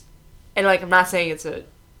wishes, and, like, I'm not saying it's a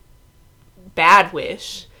bad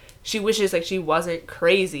wish. She wishes, like, she wasn't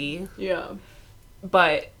crazy. Yeah.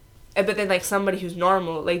 But then, like, somebody who's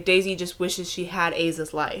normal, like, Daisy just wishes she had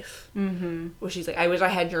Aza's life. Mm-hmm. Where she's like, I wish I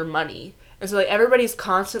had your money. And so, like, everybody's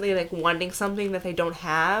constantly, like, wanting something that they don't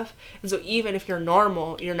have. And so even if you're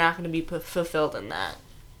normal, you're not going to be fulfilled in that.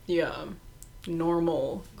 Yeah.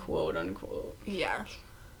 Normal, quote unquote. Yeah.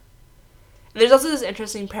 And there's also this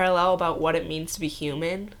interesting parallel about what it means to be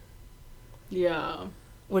human. Yeah.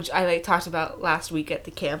 Which I, like, talked about last week at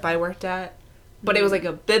the camp I worked at. But it was, like,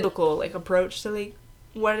 a biblical, like, approach to, like,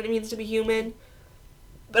 what it means to be human.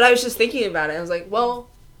 But I was just thinking about it. I was like, well,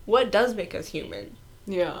 what does make us human?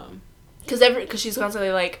 Yeah. Because she's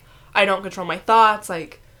constantly like, I don't control my thoughts.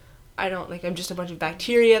 Like, I don't, like, I'm just a bunch of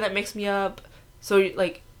bacteria that makes me up. So,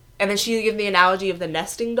 like, and then she gave the analogy of the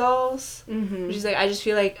nesting dolls. Mm-hmm. She's like, I just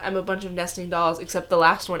feel like I'm a bunch of nesting dolls, except the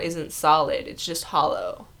last one isn't solid. It's just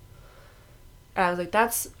hollow. And I was like,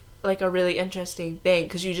 that's, like, a really interesting thing,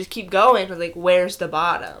 because you just keep going, because, like, where's the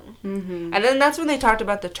bottom? Mm-hmm. And then that's when they talked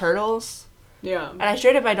about the turtles. Yeah. And I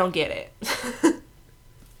straight up, I don't get it.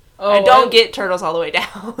 Oh, I don't get turtles all the way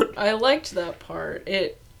down. I liked that part.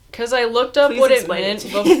 Because I looked up Please what it explain meant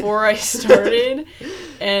it to me. before I started,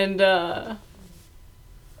 and I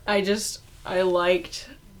liked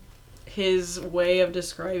his way of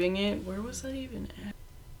describing it. Where was that even at?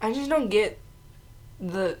 I just don't get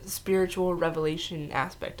the spiritual revelation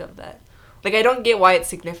aspect of that. Like, I don't get why it's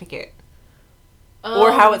significant.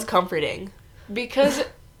 Or how it's comforting. Because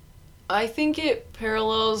I think it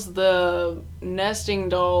parallels the nesting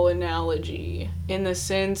doll analogy in the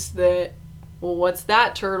sense that, well, what's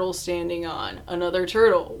that turtle standing on? Another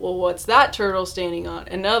turtle. Well, what's that turtle standing on?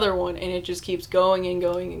 Another one. And it just keeps going and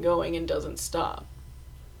going and going and doesn't stop.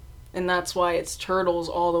 And that's why it's turtles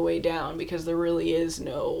all the way down, because there really is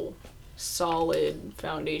no solid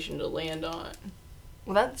foundation to land on.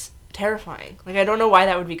 Well, that's terrifying. Like, I don't know why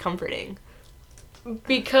that would be comforting.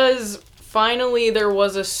 Because finally there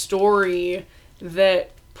was a story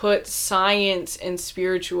that put science and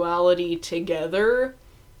spirituality together.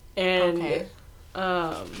 And, Okay.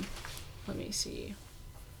 let me see.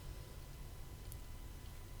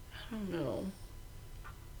 I don't know.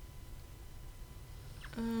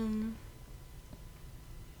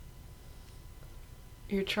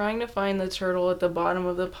 You're trying to find the turtle at the bottom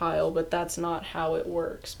of the pile, but that's not how it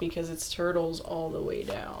works, because it's turtles all the way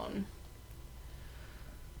down.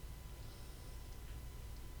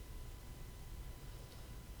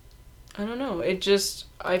 I don't know.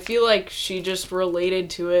 I feel like she just related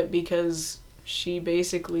to it because she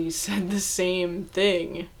basically said the same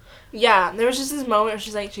thing. Yeah, there was just this moment where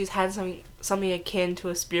she's like, she's had something akin to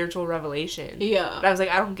a spiritual revelation. Yeah. And I was like,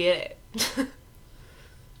 I don't get it.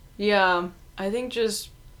 Yeah, I think just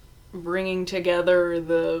bringing together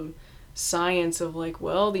the science of like,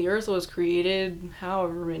 well, the earth was created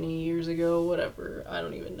however many years ago, whatever, I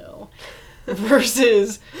don't even know.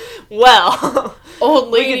 Versus, well, old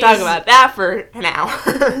ladies. We can talk about that for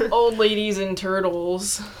now. Old ladies and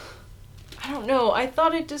turtles. I don't know, I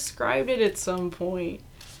thought it described it at some point.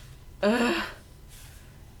 Dang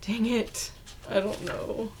it. I don't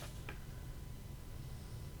know.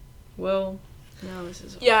 Well, now this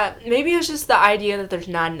is... Yeah, maybe it's just the idea that there's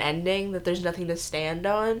not an ending, that there's nothing to stand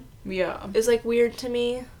on. Yeah. Is, like, weird to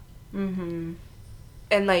me. Mm-hmm.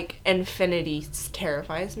 And, like, infinity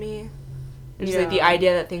terrifies me. It's Yeah. like the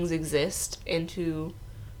idea that things exist into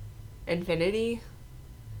infinity.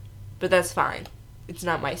 But that's fine. It's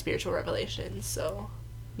not my spiritual revelation, so...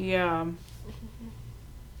 Yeah.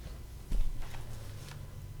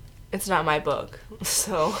 It's not my book,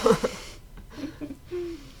 so...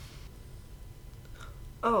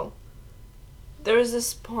 Oh. There was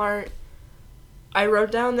this part... I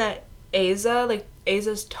wrote down that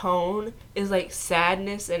Aza's tone is, like,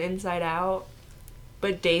 sadness and Inside Out.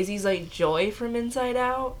 But Daisy's, like, joy from Inside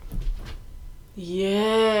Out.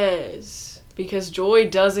 Yes. Because Joy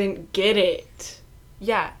doesn't get it.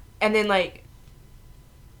 Yeah. And then, like...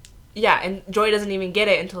 Yeah, and Joy doesn't even get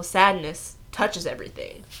it until sadness touches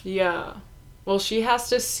everything. Yeah. Well, she has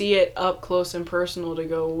to see it up close and personal to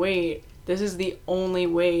go, wait, this is the only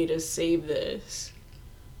way to save this.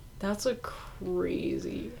 That's a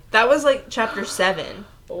crazy... That was, like, chapter 7.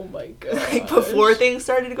 Oh my god. Like, before things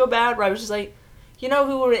started to go bad, where I was just like, you know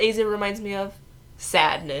who Aza reminds me of?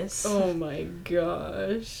 Sadness. Oh my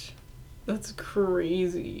gosh. That's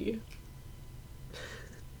crazy.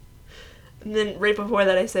 And then right before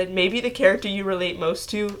that I said, maybe the character you relate most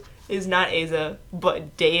to is not Aza,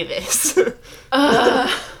 but Davis.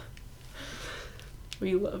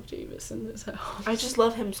 We love Davis in this house. I just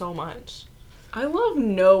love him so much. I love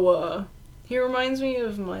Noah. He reminds me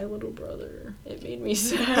of my little brother. It made me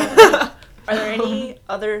sad. Are there any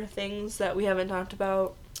other things that we haven't talked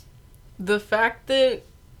about? The fact that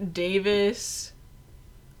Davis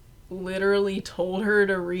literally told her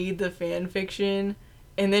to read the fan fiction,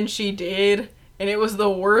 and then she did, and it was the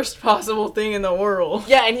worst possible thing in the world.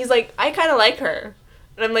 Yeah, and he's like, I kind of like her.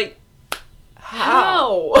 And I'm like,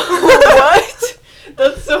 how? What?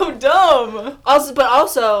 That's so dumb.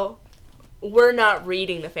 Also, we're not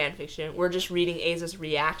reading the fanfiction. We're just reading Aza's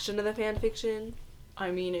reaction to the fanfiction. I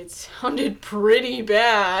mean, it sounded pretty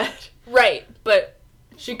bad. Right, but...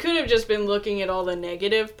 She could have just been looking at all the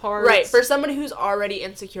negative parts. Right, for somebody who's already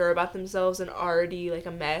insecure about themselves and already, like,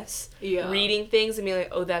 a mess, Yeah. reading things and being like,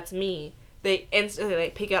 oh, that's me, they instantly,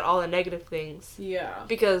 like, pick out all the negative things. Yeah.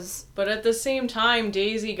 Because... But at the same time,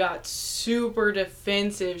 Daisy got super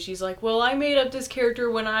defensive. She's like, well, I made up this character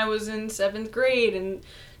when I was in 7th grade and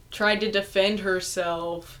tried to defend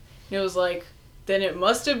herself. And it was like, then it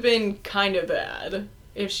must have been kind of bad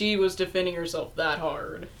if she was defending herself that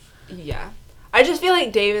hard. Yeah. I just feel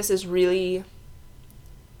like Davis is really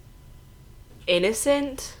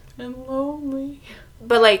innocent. And lonely.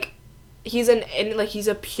 But, like, he's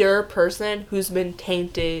a pure person who's been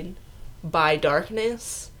tainted by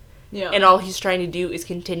darkness. Yeah. And all he's trying to do is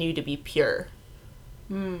continue to be pure.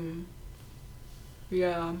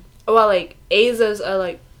 Yeah. Well, like, Aza's a,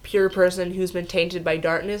 like, pure person who's been tainted by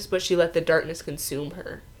darkness, but she let the darkness consume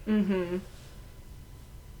her. Mm-hmm.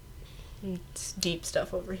 It's deep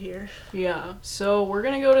stuff over here. Yeah. So we're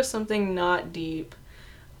gonna go to something not deep.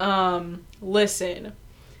 Listen.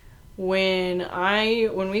 When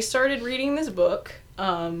we started reading this book,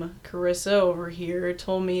 Carissa over here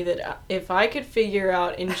told me that if I could figure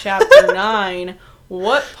out in chapter 9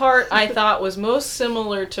 what part I thought was most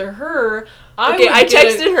similar to her. I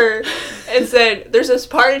texted her and said, there's this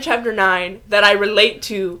part in chapter 9 that I relate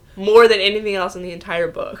to more than anything else in the entire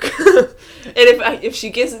book. And if she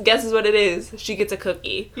guesses what it is, she gets a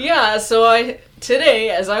cookie. Yeah, so today,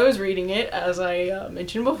 as I was reading it, as I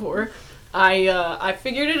mentioned before, I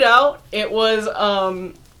figured it out. It was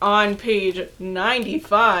on page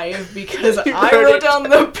 95 because I wrote down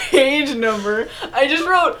the page number. I just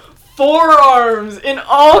wrote forearms in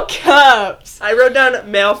all caps. I wrote down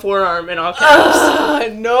male forearm in all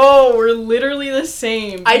caps. No, we're literally the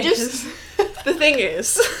same. The thing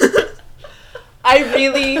is, I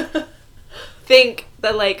really think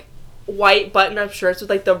that, like, white button-up shirts with,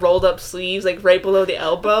 like, the rolled-up sleeves, like, right below the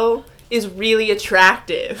elbow is really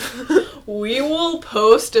attractive. We will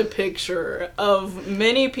post a picture of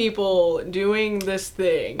many people doing this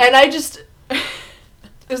thing. And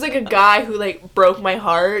it was, like, a guy who, like, broke my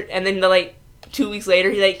heart, and then, 2 weeks later,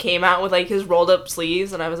 he, like, came out with, like, his rolled-up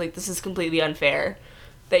sleeves, and I was like, this is completely unfair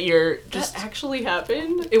that you're just... That actually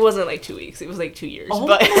happened? It wasn't, like, 2 weeks. It was, like, 2 years. Oh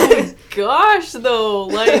but my gosh, though.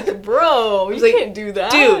 Like, bro, you like, can't do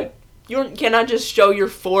that. Dude, you cannot just show your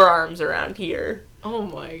forearms around here. Oh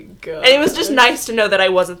my god. And it was just nice to know that I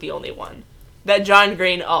wasn't the only one. That John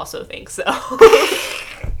Green also thinks so.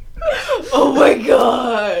 Oh my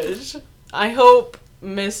gosh. I hope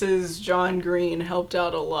Mrs. John Green helped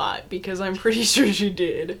out a lot, because I'm pretty sure she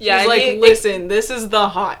did. Yeah, she's like, listen, this is the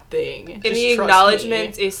hot thing. In the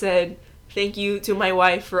acknowledgments, it said, thank you to my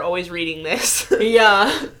wife for always reading this.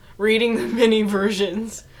 Yeah, reading the mini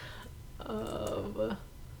versions of...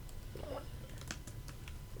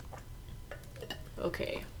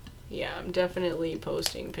 Okay. Yeah, I'm definitely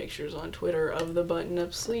posting pictures on Twitter of the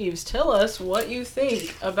button-up sleeves. Tell us what you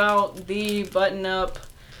think about the button-up,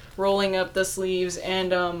 rolling up the sleeves,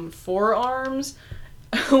 and forearms.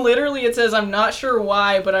 Literally, it says, I'm not sure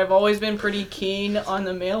why, but I've always been pretty keen on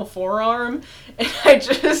the male forearm. And I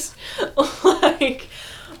just, like...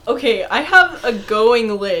 Okay, I have a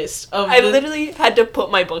going list of... I literally had to put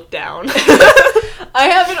my book down. I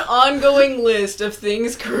have an ongoing list of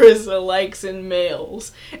things Carissa likes in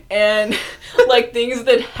males. And, like, things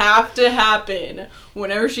that have to happen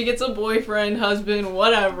whenever she gets a boyfriend, husband,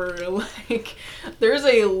 whatever. Like, there's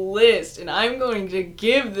a list, and I'm going to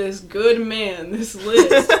give this good man this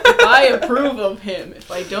list if I approve of him. If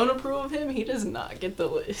I don't approve of him, he does not get the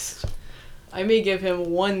list. I may give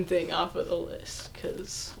him one thing off of the list,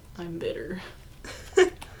 because I'm bitter.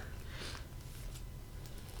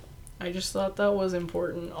 I just thought that was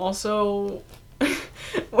important. Also,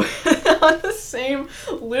 on the same,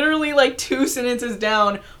 literally like 2 sentences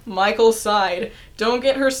down, Michael sighed, don't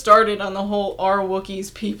get her started on the whole "Are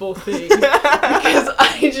Wookiees people" thing.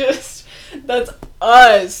 Because that's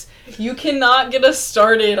us. You cannot get us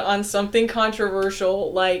started on something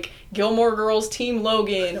controversial like Gilmore Girls Team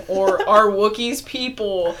Logan or Are Wookiees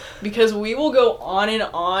people, because we will go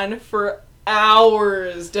on for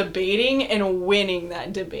hours debating and winning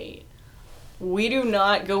that debate. We do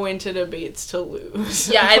not go into debates to lose.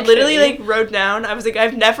 Yeah, I literally wrote down, I was like,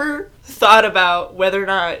 I've never thought about whether or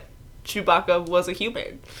not Chewbacca was a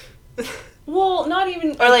human. Well, not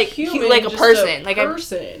even or like human, like a just person. A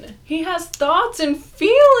person. He has thoughts and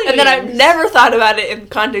feelings. And then I've never thought about it in the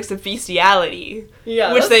context of bestiality.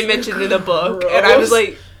 Yeah, which they mentioned in the book. Gross. And I was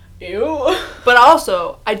like, ew. But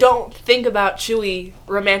also, I don't think about Chewie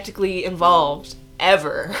romantically involved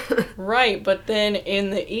ever. Right, but then in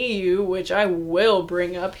the EU, which I will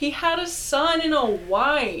bring up, he had a son and a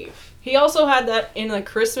wife. He also had that in the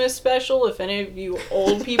Christmas special. If any of you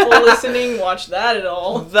old people listening watch that at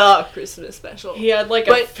all. The Christmas special. He had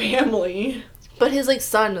a family. But his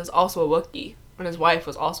son was also a Wookiee. And his wife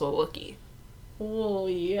was also a Wookiee. Well,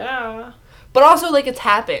 yeah. But also, it's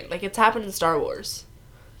happened. It's happened in Star Wars.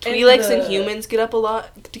 Twi'leks and humans get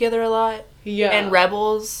up together a lot. Yeah. And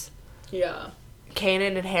Rebels. Yeah.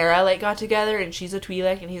 Kanan and Hera, got together, and she's a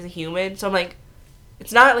Twi'lek, and he's a human. So I'm like,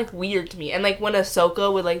 it's not, weird to me. And, when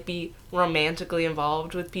Ahsoka would, be romantically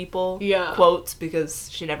involved with people. Yeah. Quotes,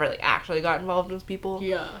 because she never, actually got involved with people.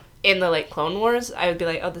 Yeah. In the, Clone Wars, I would be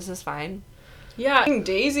like, oh, this is fine. Yeah, I think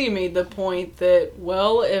Daisy made the point that,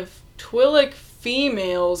 well, if Twi'lek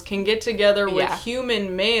females can get together with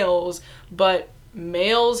human males, but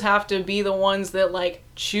males have to be the ones that,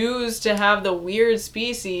 choose to have the weird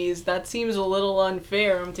species, that seems a little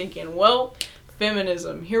unfair. I'm thinking, well,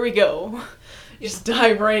 feminism, here we go. Just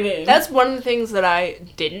dive right in. That's one of the things that I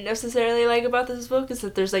didn't necessarily like about this book, is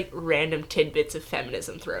that there's, random tidbits of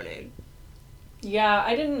feminism thrown in. Yeah,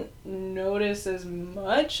 I didn't notice as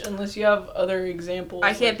much, unless you have other examples.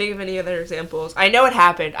 I can't think of any other examples. I know it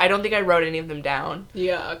happened. I don't think I wrote any of them down.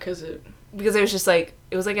 Yeah, because because it was just like,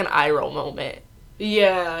 it was like an eye roll moment.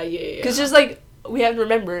 Yeah. Because just like, we have to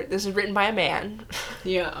remember, this is written by a man.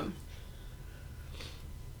 Yeah.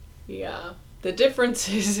 Yeah. The difference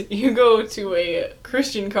is you go to a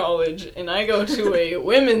Christian college and I go to a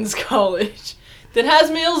women's college that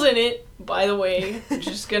has males in it, by the way. I'm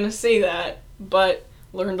just gonna say that. But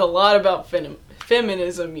learned a lot about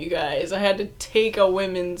feminism, you guys. I had to take a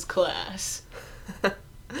women's class.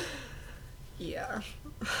 Yeah.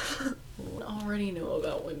 I already know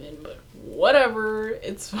about women, but whatever.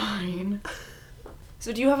 It's fine.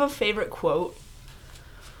 So do you have a favorite quote?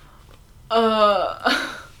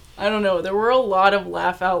 I don't know. There were a lot of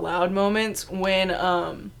laugh out loud moments when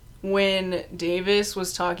Davis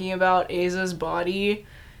was talking about Aza's body,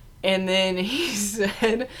 and then he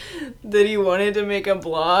said that he wanted to make a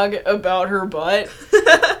blog about her butt.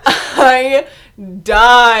 I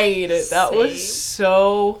died. That was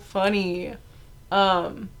so funny.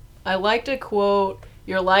 I liked a quote,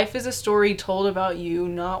 "Your life is a story told about you,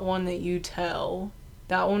 not one that you tell."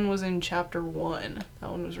 That one was in chapter 1.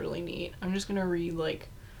 That one was really neat. I'm just gonna read, like,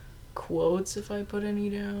 quotes if I put any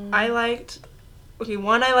down.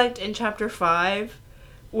 One I liked in chapter 5,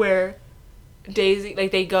 where Daisy,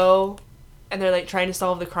 like, they go and they're like trying to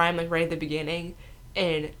solve the crime, like, right at the beginning,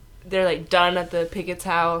 and they're like done at the Pickett's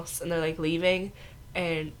house and they're like leaving,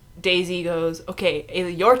 and Daisy goes, "Okay,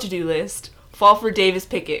 Ayla, your to-do list, fall for Davis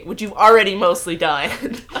Pickett, which you've already mostly done."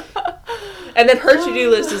 And then her to-do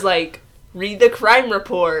list is like, read the crime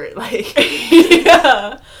report, like.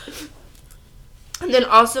 Yeah. And then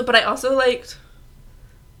also, but I also liked,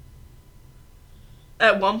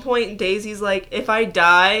 at one point, Daisy's like, "If I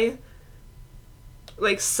die,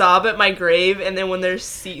 like, sob at my grave, and then when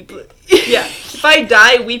there's yeah, if I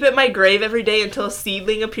die, weep at my grave every day until a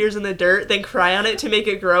seedling appears in the dirt, then cry on it to make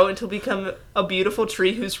it grow until become a beautiful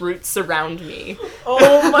tree whose roots surround me."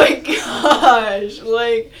 Oh my gosh.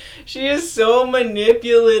 Like, she is so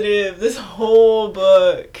manipulative, this whole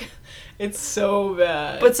book. It's so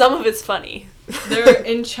bad. But some of it's funny. They're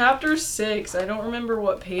in chapter 6, I don't remember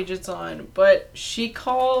what page it's on, but she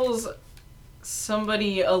calls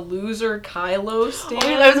somebody a loser Kylo stan.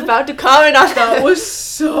 Oh, I was about to comment on that. That was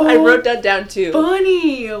so I wrote that down too.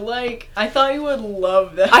 funny. Like, I thought you would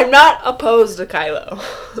love that. I'm not opposed to Kylo.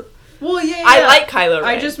 Well, yeah. I like Kylo Ren.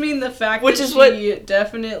 I just mean the fact Which that is she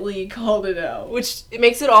definitely called it out. Which it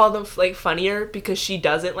makes it all the like funnier because she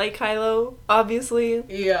doesn't like Kylo, obviously.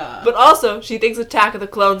 Yeah. But also, she thinks Attack of the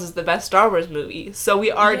Clones is the best Star Wars movie, so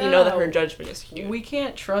we already know that her judgment is huge. We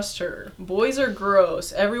can't trust her. Boys are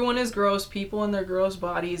gross. Everyone is gross. People in their gross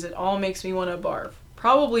bodies. It all makes me want to barf.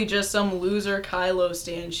 Probably just some loser Kylo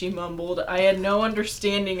stan, she mumbled. I had no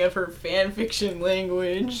understanding of her fanfiction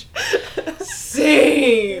language.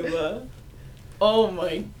 Same! Oh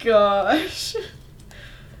my gosh.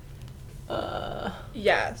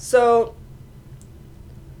 Yeah, so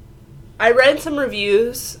I read some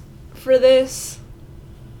reviews for this.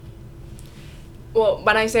 Well,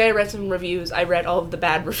 when I say I read some reviews, I read all of the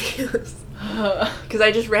bad reviews. Because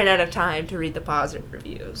I just ran out of time to read the positive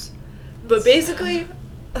reviews. But basically,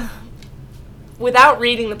 without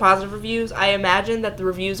reading the positive reviews, I imagine that the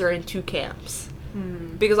reviews are in two camps.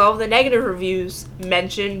 Because all of the negative reviews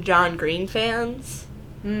mention John Green fans.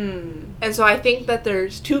 And so I think that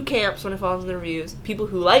there's two camps when it falls in the reviews. People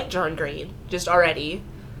who like John Green, just already,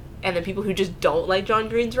 and then people who just don't like John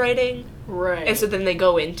Green's writing. Right. And so then they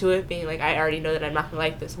go into it being like, I already know that I'm not going to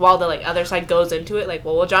like this. While the like other side goes into it like,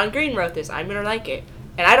 well, John Green wrote this, I'm going to like it.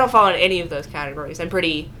 And I don't fall in any of those categories. I'm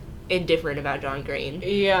pretty indifferent about John Green.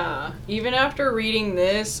 Yeah. Even after reading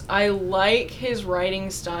this, I like his writing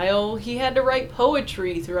style. He had to write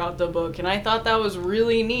poetry throughout the book, and I thought that was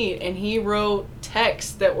really neat. And he wrote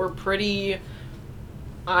texts that were pretty...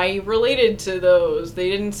 I related to those. They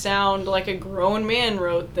didn't sound like a grown man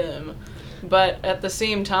wrote them. But at the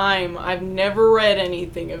same time, I've never read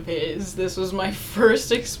anything of his. This was my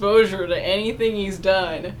first exposure to anything he's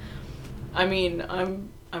done. I mean, I'm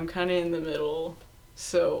kind of in the middle.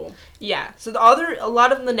 So yeah, so a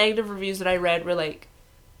lot of the negative reviews that I read were like,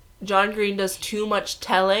 John Green does too much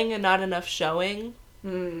telling and not enough showing.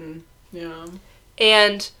 Yeah.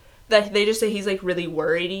 And that they just say he's like really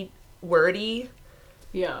wordy.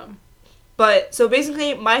 Yeah. But so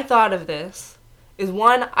basically, my thought of this is,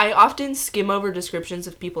 one, I often skim over descriptions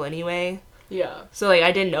of people anyway. Yeah. So like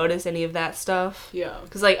I didn't notice any of that stuff. Yeah.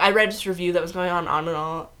 Because like I read this review that was going on and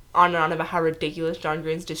on about how ridiculous John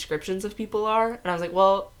Green's descriptions of people are, and I was like,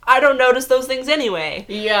 well, I don't notice those things anyway.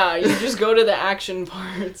 Yeah, you just go to the action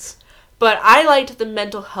parts. But I liked the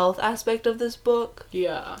mental health aspect of this book.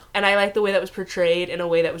 Yeah. And I liked the way that was portrayed in a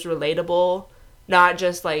way that was relatable, not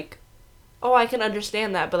just like oh, I can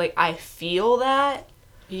understand that, but, like, I feel that.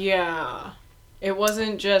 Yeah. It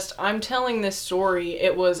wasn't just, I'm telling this story.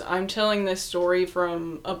 It was, I'm telling this story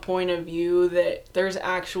from a point of view that there's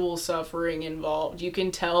actual suffering involved. You can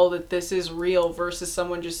tell that this is real versus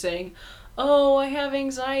someone just saying, oh, I have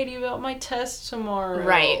anxiety about my test tomorrow.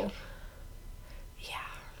 Right.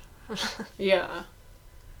 Yeah. Yeah.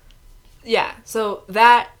 Yeah, so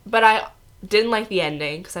that, but I didn't like the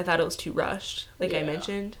ending because I thought it was too rushed, like I Yeah.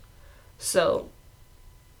 mentioned. So,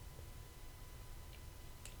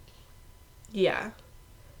 yeah.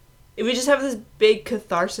 If we just have this big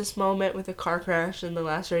catharsis moment with a car crash and the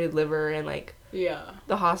lacerated liver and, like, Yeah.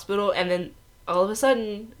 the hospital, and then all of a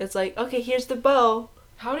sudden, it's like, okay, here's the bow.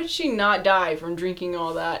 How did she not die from drinking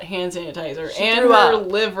all that hand sanitizer? She And threw her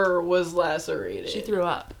up. liver was lacerated. She threw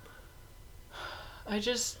up. I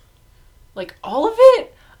just, like, all of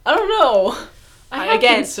it? I don't know. I have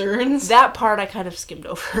Again, concerns. That part I kind of skimmed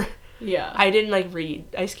over. Yeah. I didn't, like, read.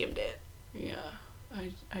 I skimmed it. Yeah.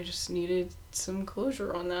 I just needed some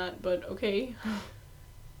closure on that, but okay.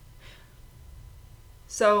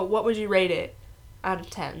 So, what would you rate it out of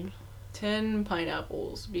 10? 10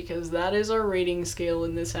 pineapples, because that is our rating scale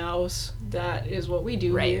in this house. That is what we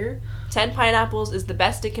do Right. here. 10 pineapples is the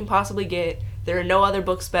best it can possibly get. There are no other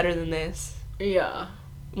books better than this. Yeah.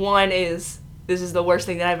 One is, this is the worst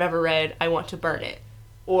thing that I've ever read. I want to burn it.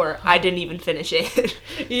 Or, I didn't even finish it.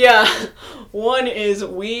 Yeah. One is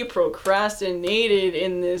we procrastinated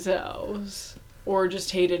in this house. Or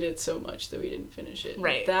just hated it so much that we didn't finish it.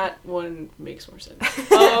 Right. That one makes more sense.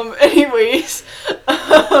 Anyways.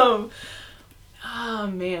 Oh,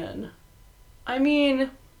 man. I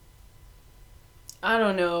mean, I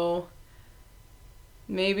don't know.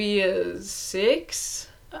 Maybe a 6,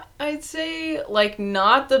 I'd say. Like,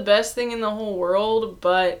 not the best thing in the whole world,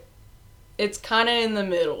 but it's kind of in the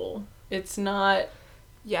middle. It's not...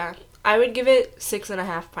 Yeah. I would give it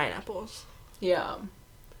 6.5 pineapples. Yeah.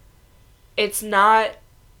 It's not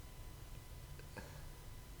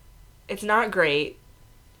great.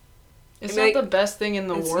 It's I mean, not like, the best thing in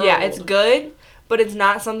the world. Yeah, it's good, but it's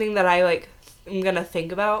not something that I, like, am gonna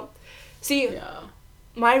think about. See, Yeah.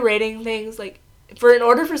 my rating things, like, in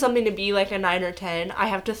order for something to be, like, a 9 or 10, I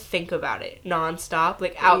have to think about it nonstop,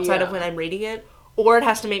 like, outside of Yeah. when I'm reading it, or it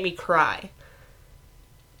has to make me cry.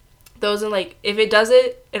 Those are, like, if it does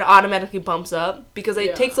it, it automatically bumps up, because it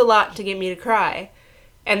Yeah. takes a lot to get me to cry.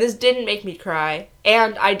 And this didn't make me cry,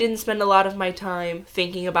 and I didn't spend a lot of my time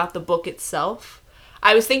thinking about the book itself.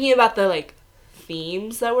 I was thinking about the, like,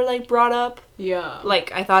 themes that were, like, brought up. Yeah.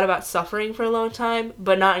 Like, I thought about suffering for a long time,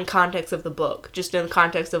 but not in context of the book, just in the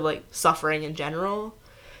context of, like, suffering in general.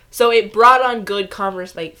 So it brought on good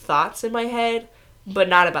thoughts in my head, but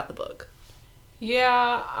not about the book.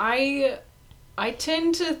 Yeah, I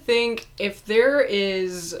tend to think if there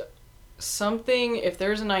is something, if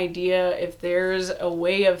there's an idea, if there's a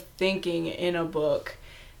way of thinking in a book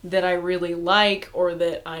that I really like, or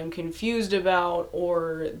that I'm confused about,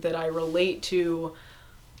 or that I relate to,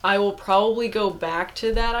 I will probably go back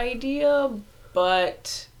to that idea,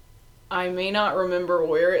 but I may not remember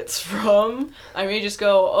where it's from. I may just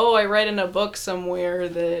go, oh, I read in a book somewhere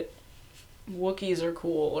that Wookiees are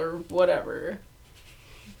cool, or whatever.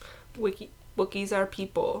 Wookiees are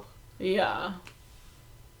people. Yeah.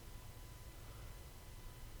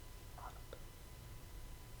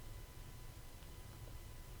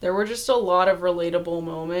 There were just a lot of relatable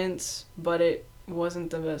moments, but it wasn't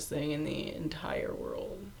the best thing in the entire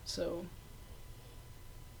world. So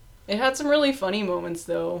it had some really funny moments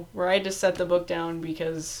though, where I had to set the book down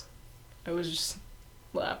because I was just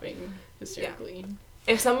laughing hysterically.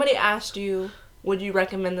 If somebody asked you, would you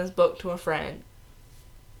recommend this book to a friend?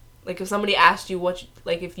 Like, if somebody asked you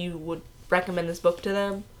if you would recommend this book to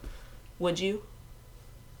them, would you?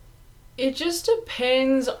 It just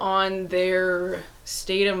depends on their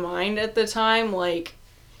state of mind at the time. Like,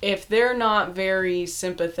 if they're not very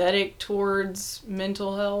sympathetic towards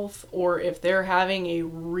mental health, or if they're having a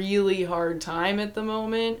really hard time at the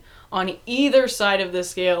moment, on either side of the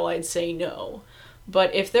scale, I'd say no.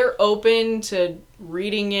 But if they're open to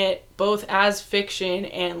reading it both as fiction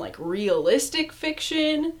and, like, realistic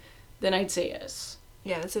fiction, then I'd say yes.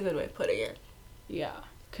 Yeah, that's a good way of putting it. Yeah.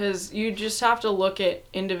 Because you just have to look at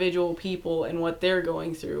individual people and what they're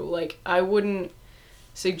going through. Like, I wouldn't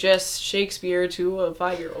suggest Shakespeare to a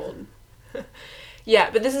 5-year-old. Yeah,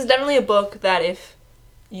 but this is definitely a book that if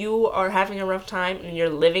you are having a rough time and you're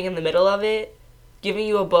living in the middle of it, giving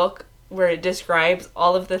you a book where it describes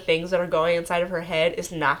all of the things that are going inside of her head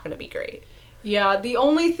is not going to be great. Yeah, the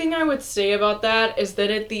only thing I would say about that is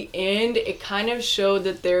that at the end, it kind of showed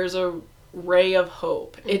that there's a ray of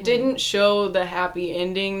hope. It didn't show the happy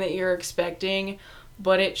ending that you're expecting,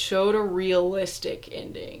 but it showed a realistic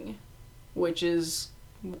ending, which is,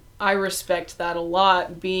 I respect that a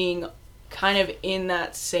lot, being kind of in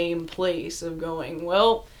that same place of going,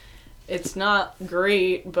 well, it's not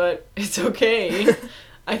great, but it's okay.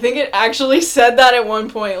 I think it actually said that at one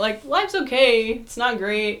point, like, life's okay, it's not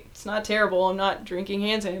great, it's not terrible, I'm not drinking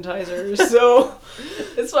hand sanitizer, so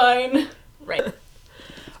it's fine. Right.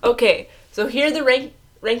 Okay, so here the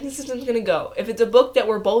ranking system's gonna go. If it's a book that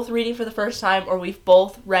we're both reading for the first time or we've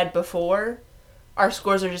both read before, our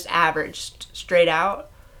scores are just averaged straight out.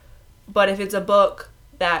 But if it's a book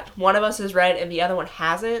that one of us has read and the other one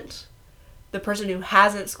hasn't, the person who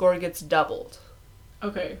hasn't scored gets doubled.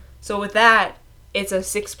 Okay. So with that, it's a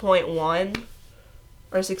 6.1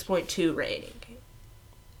 or 6.2 rating.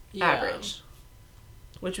 Yeah. Average.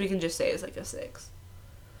 Which we can just say is like a 6.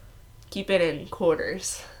 Keep it in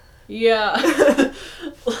quarters. Yeah.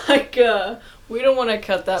 Like, we don't want to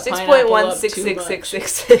cut that pineapple up too much.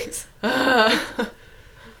 6.16666.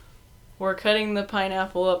 We're cutting the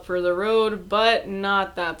pineapple up for the road, but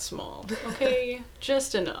not that small. Okay?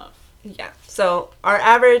 Just enough. Yeah. So our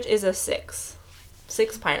average is a 6.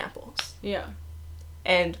 6 pineapples. Yeah.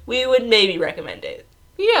 And we would maybe recommend it.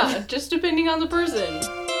 Yeah, just depending on the person.